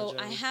 And so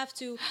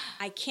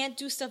I can't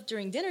do stuff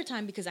during dinner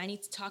time because I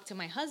need to talk to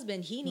my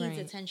husband. He needs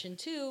attention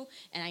too.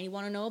 And I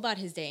want to know about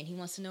his day and he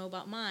wants to know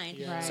about mine.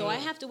 Yeah. Right. So I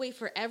have to wait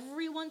for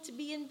everyone to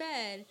be in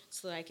bed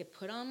so that I could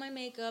put on my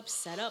makeup,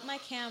 set up my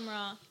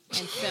camera,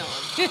 and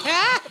film.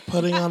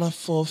 Putting on a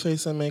full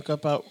face of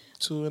makeup at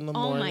 2 in the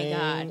morning.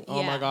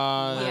 Oh my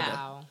God. Yeah.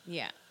 Wow.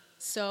 Yeah.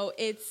 So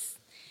it's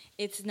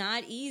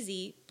not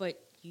easy, but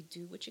you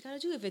do what you got to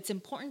do. If it's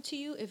important to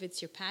you, if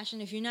it's your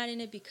passion, if you're not in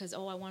it because, I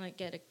want to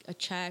get a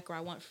check or I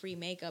want free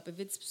makeup, if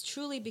it's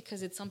truly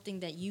because it's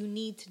something that you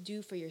need to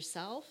do for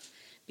yourself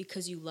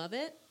because you love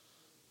it,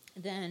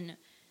 then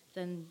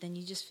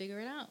you just figure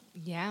it out.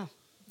 Yeah.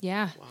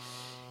 Yeah.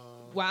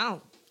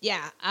 Wow.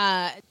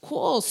 Yeah.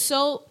 Cool.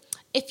 So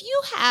if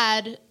you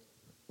had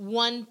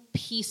one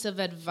piece of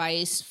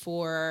advice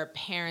for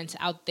parents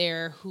out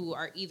there who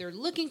are either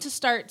looking to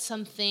start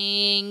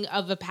something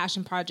of a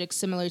passion project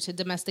similar to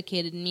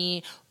Domesticated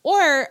Me,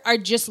 or are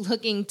just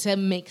looking to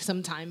make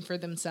some time for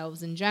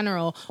themselves in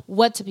general,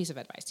 what's a piece of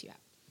advice do you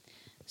have?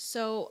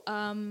 So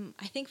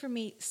I think for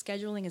me,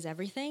 scheduling is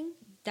everything.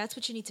 That's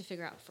what you need to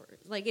figure out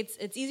first. Like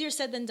it's easier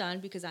said than done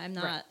because I'm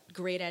not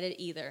great at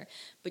it either.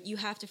 But you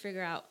have to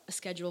figure out a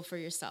schedule for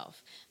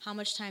yourself. How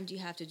much time do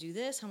you have to do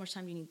this? How much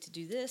time do you need to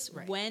do this?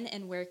 Right. When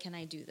and where can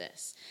I do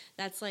this?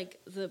 That's like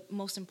the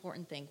most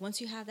important thing.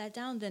 Once you have that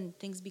down, then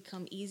things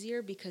become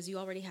easier because you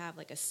already have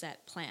like a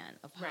set plan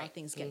of how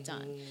things get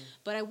done.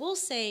 But I will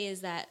say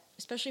is that,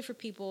 especially for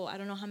people, I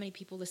don't know how many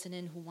people listen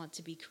in who want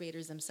to be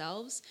creators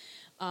themselves.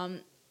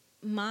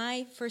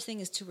 My first thing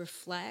is to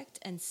reflect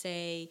and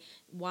say,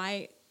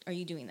 why are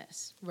you doing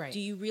this? Right. Do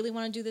you really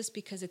want to do this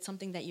because it's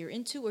something that you're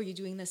into, or are you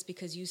doing this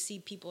because you see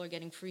people are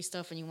getting free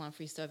stuff and you want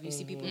free stuff? You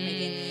see people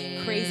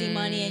making crazy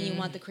money and you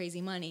want the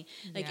crazy money.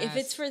 Like, if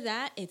it's for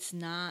that, it's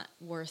not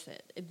worth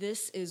it.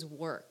 This is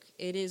work.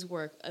 It is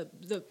work.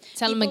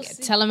 Tell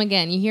them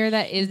again. You hear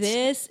that?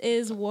 This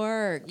is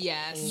work.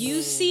 Yes.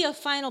 You see a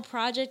final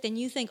project and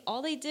you think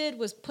all they did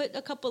was put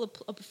a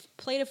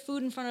plate of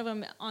food in front of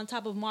them on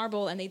top of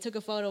marble and they took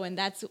a photo and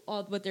that's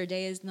all what their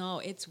day is. No,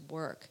 it's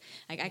work.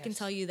 Like, I can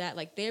tell you that.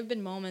 Like, there have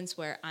been moments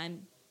where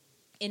I'm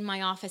in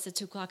my office at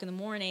 2:00 in the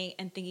morning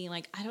and thinking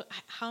like,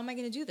 how am I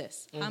going to do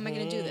this? How am I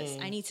going to do this?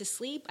 I need to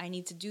sleep. I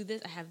need to do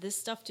this. I have this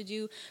stuff to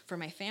do for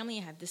my family.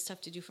 I have this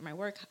stuff to do for my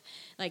work.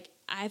 Like,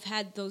 I've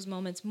had those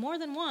moments more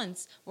than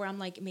once where I'm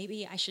like,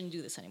 maybe I shouldn't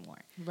do this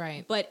anymore.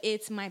 Right. But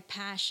it's my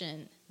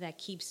passion that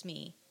keeps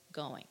me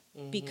going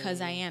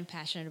because I am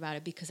passionate about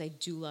it, because I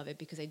do love it,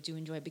 because I do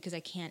enjoy it, because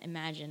I can't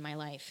imagine my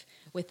life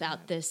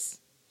without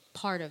this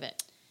part of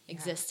it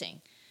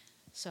existing.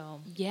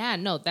 So yeah,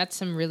 no, that's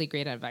some really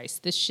great advice.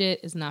 This shit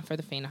is not for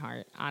the faint of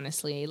heart,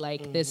 honestly.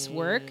 Like, this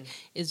work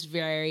is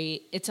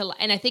it's a lot.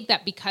 And I think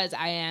that because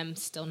I am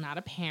still not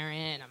a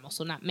parent, I'm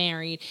also not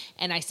married,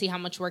 and I see how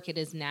much work it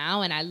is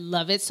now, and I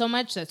love it so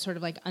much, that sort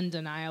of like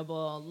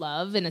undeniable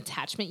love and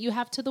attachment you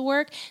have to the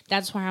work.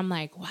 That's where I'm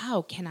like,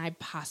 wow, can I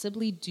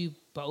possibly do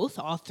both,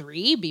 all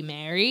three, be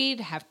married,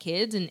 have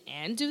kids, and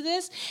do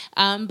this?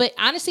 But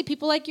honestly,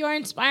 people like you are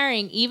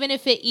inspiring, even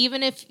if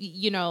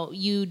you know,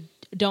 you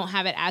don't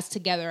have it as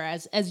together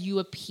as you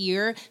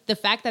appear. The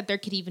fact that there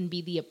could even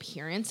be the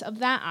appearance of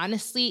that,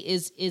 honestly,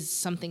 is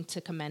something to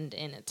commend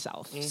in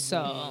itself.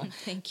 So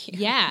thank you.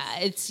 Yeah,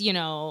 it's, you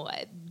know,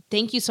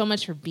 thank you so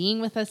much for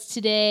being with us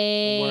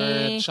today.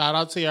 Word. Shout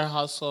out to your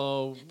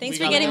hustle. Thanks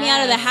for getting me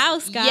out of the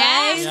house,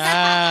 guys.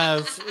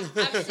 Yes.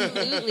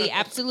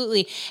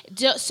 Absolutely.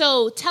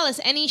 So tell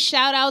us any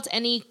shout outs,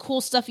 any cool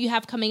stuff you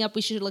have coming up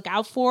we should look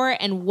out for,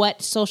 and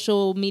what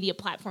social media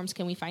platforms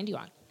can we find you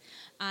on?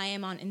 I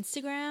am on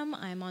Instagram.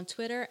 I'm on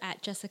Twitter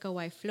at Jessica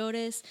Y.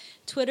 Flores.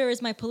 Twitter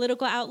is my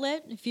political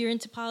outlet. If you're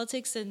into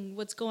politics and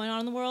what's going on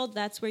in the world,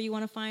 that's where you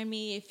want to find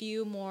me. If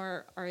you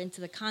more are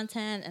into the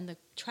content and the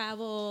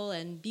travel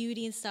and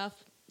beauty and stuff,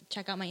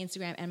 check out my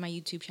Instagram and my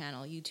YouTube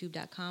channel,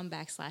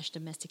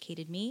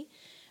 youtube.com/domesticatedme.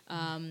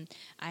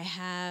 I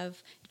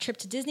have a trip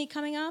to Disney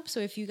coming up. So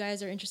if you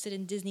guys are interested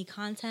in Disney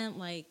content,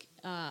 like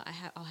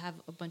I'll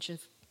have a bunch of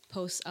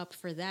posts up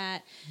for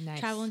that. Nice.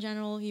 Travel in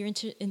general. If you're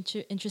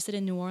interested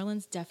in New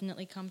Orleans,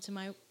 definitely come to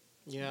my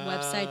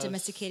website,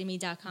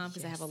 domesticatedme.com,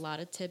 because I have a lot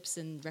of tips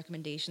and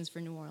recommendations for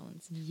New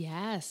Orleans.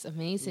 Yes,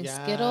 amazing. Yes.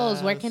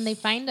 Skittles, where can they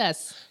find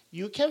us?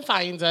 You can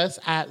find us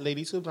at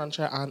Ladies Who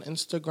Bruncher on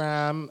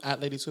Instagram,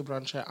 at Ladies Who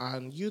Bruncher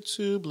on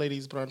YouTube,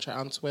 Ladies Bruncher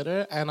on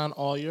Twitter, and on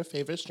all your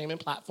favorite streaming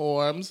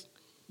platforms.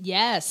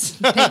 Yes.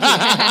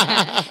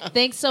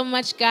 Thanks so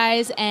much,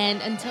 guys. And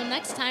until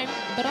next time,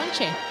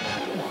 bronche.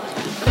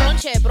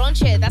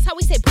 Bronche. That's how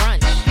we say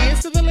brunch.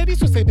 Here's to the ladies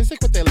who stay busy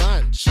with their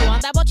lunch. You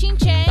want that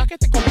bochinche?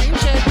 Sáquete con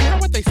pinche. You hear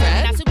what they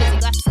said? Not too busy,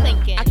 glasses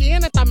clinking. Aquí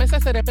en esta mesa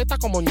se respeta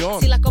como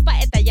ñón. Si la copa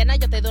está llena,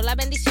 yo te doy la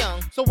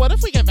bendición. So what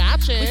if we get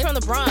ratchet? We from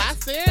the Bronx.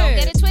 That's it. Don't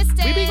get it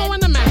twisted. We be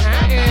going to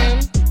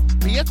Manhattan.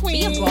 Be a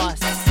queen. Be a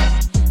boss.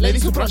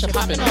 Ladies who brunch and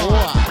poppin'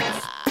 off.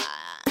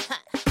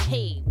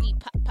 Hey.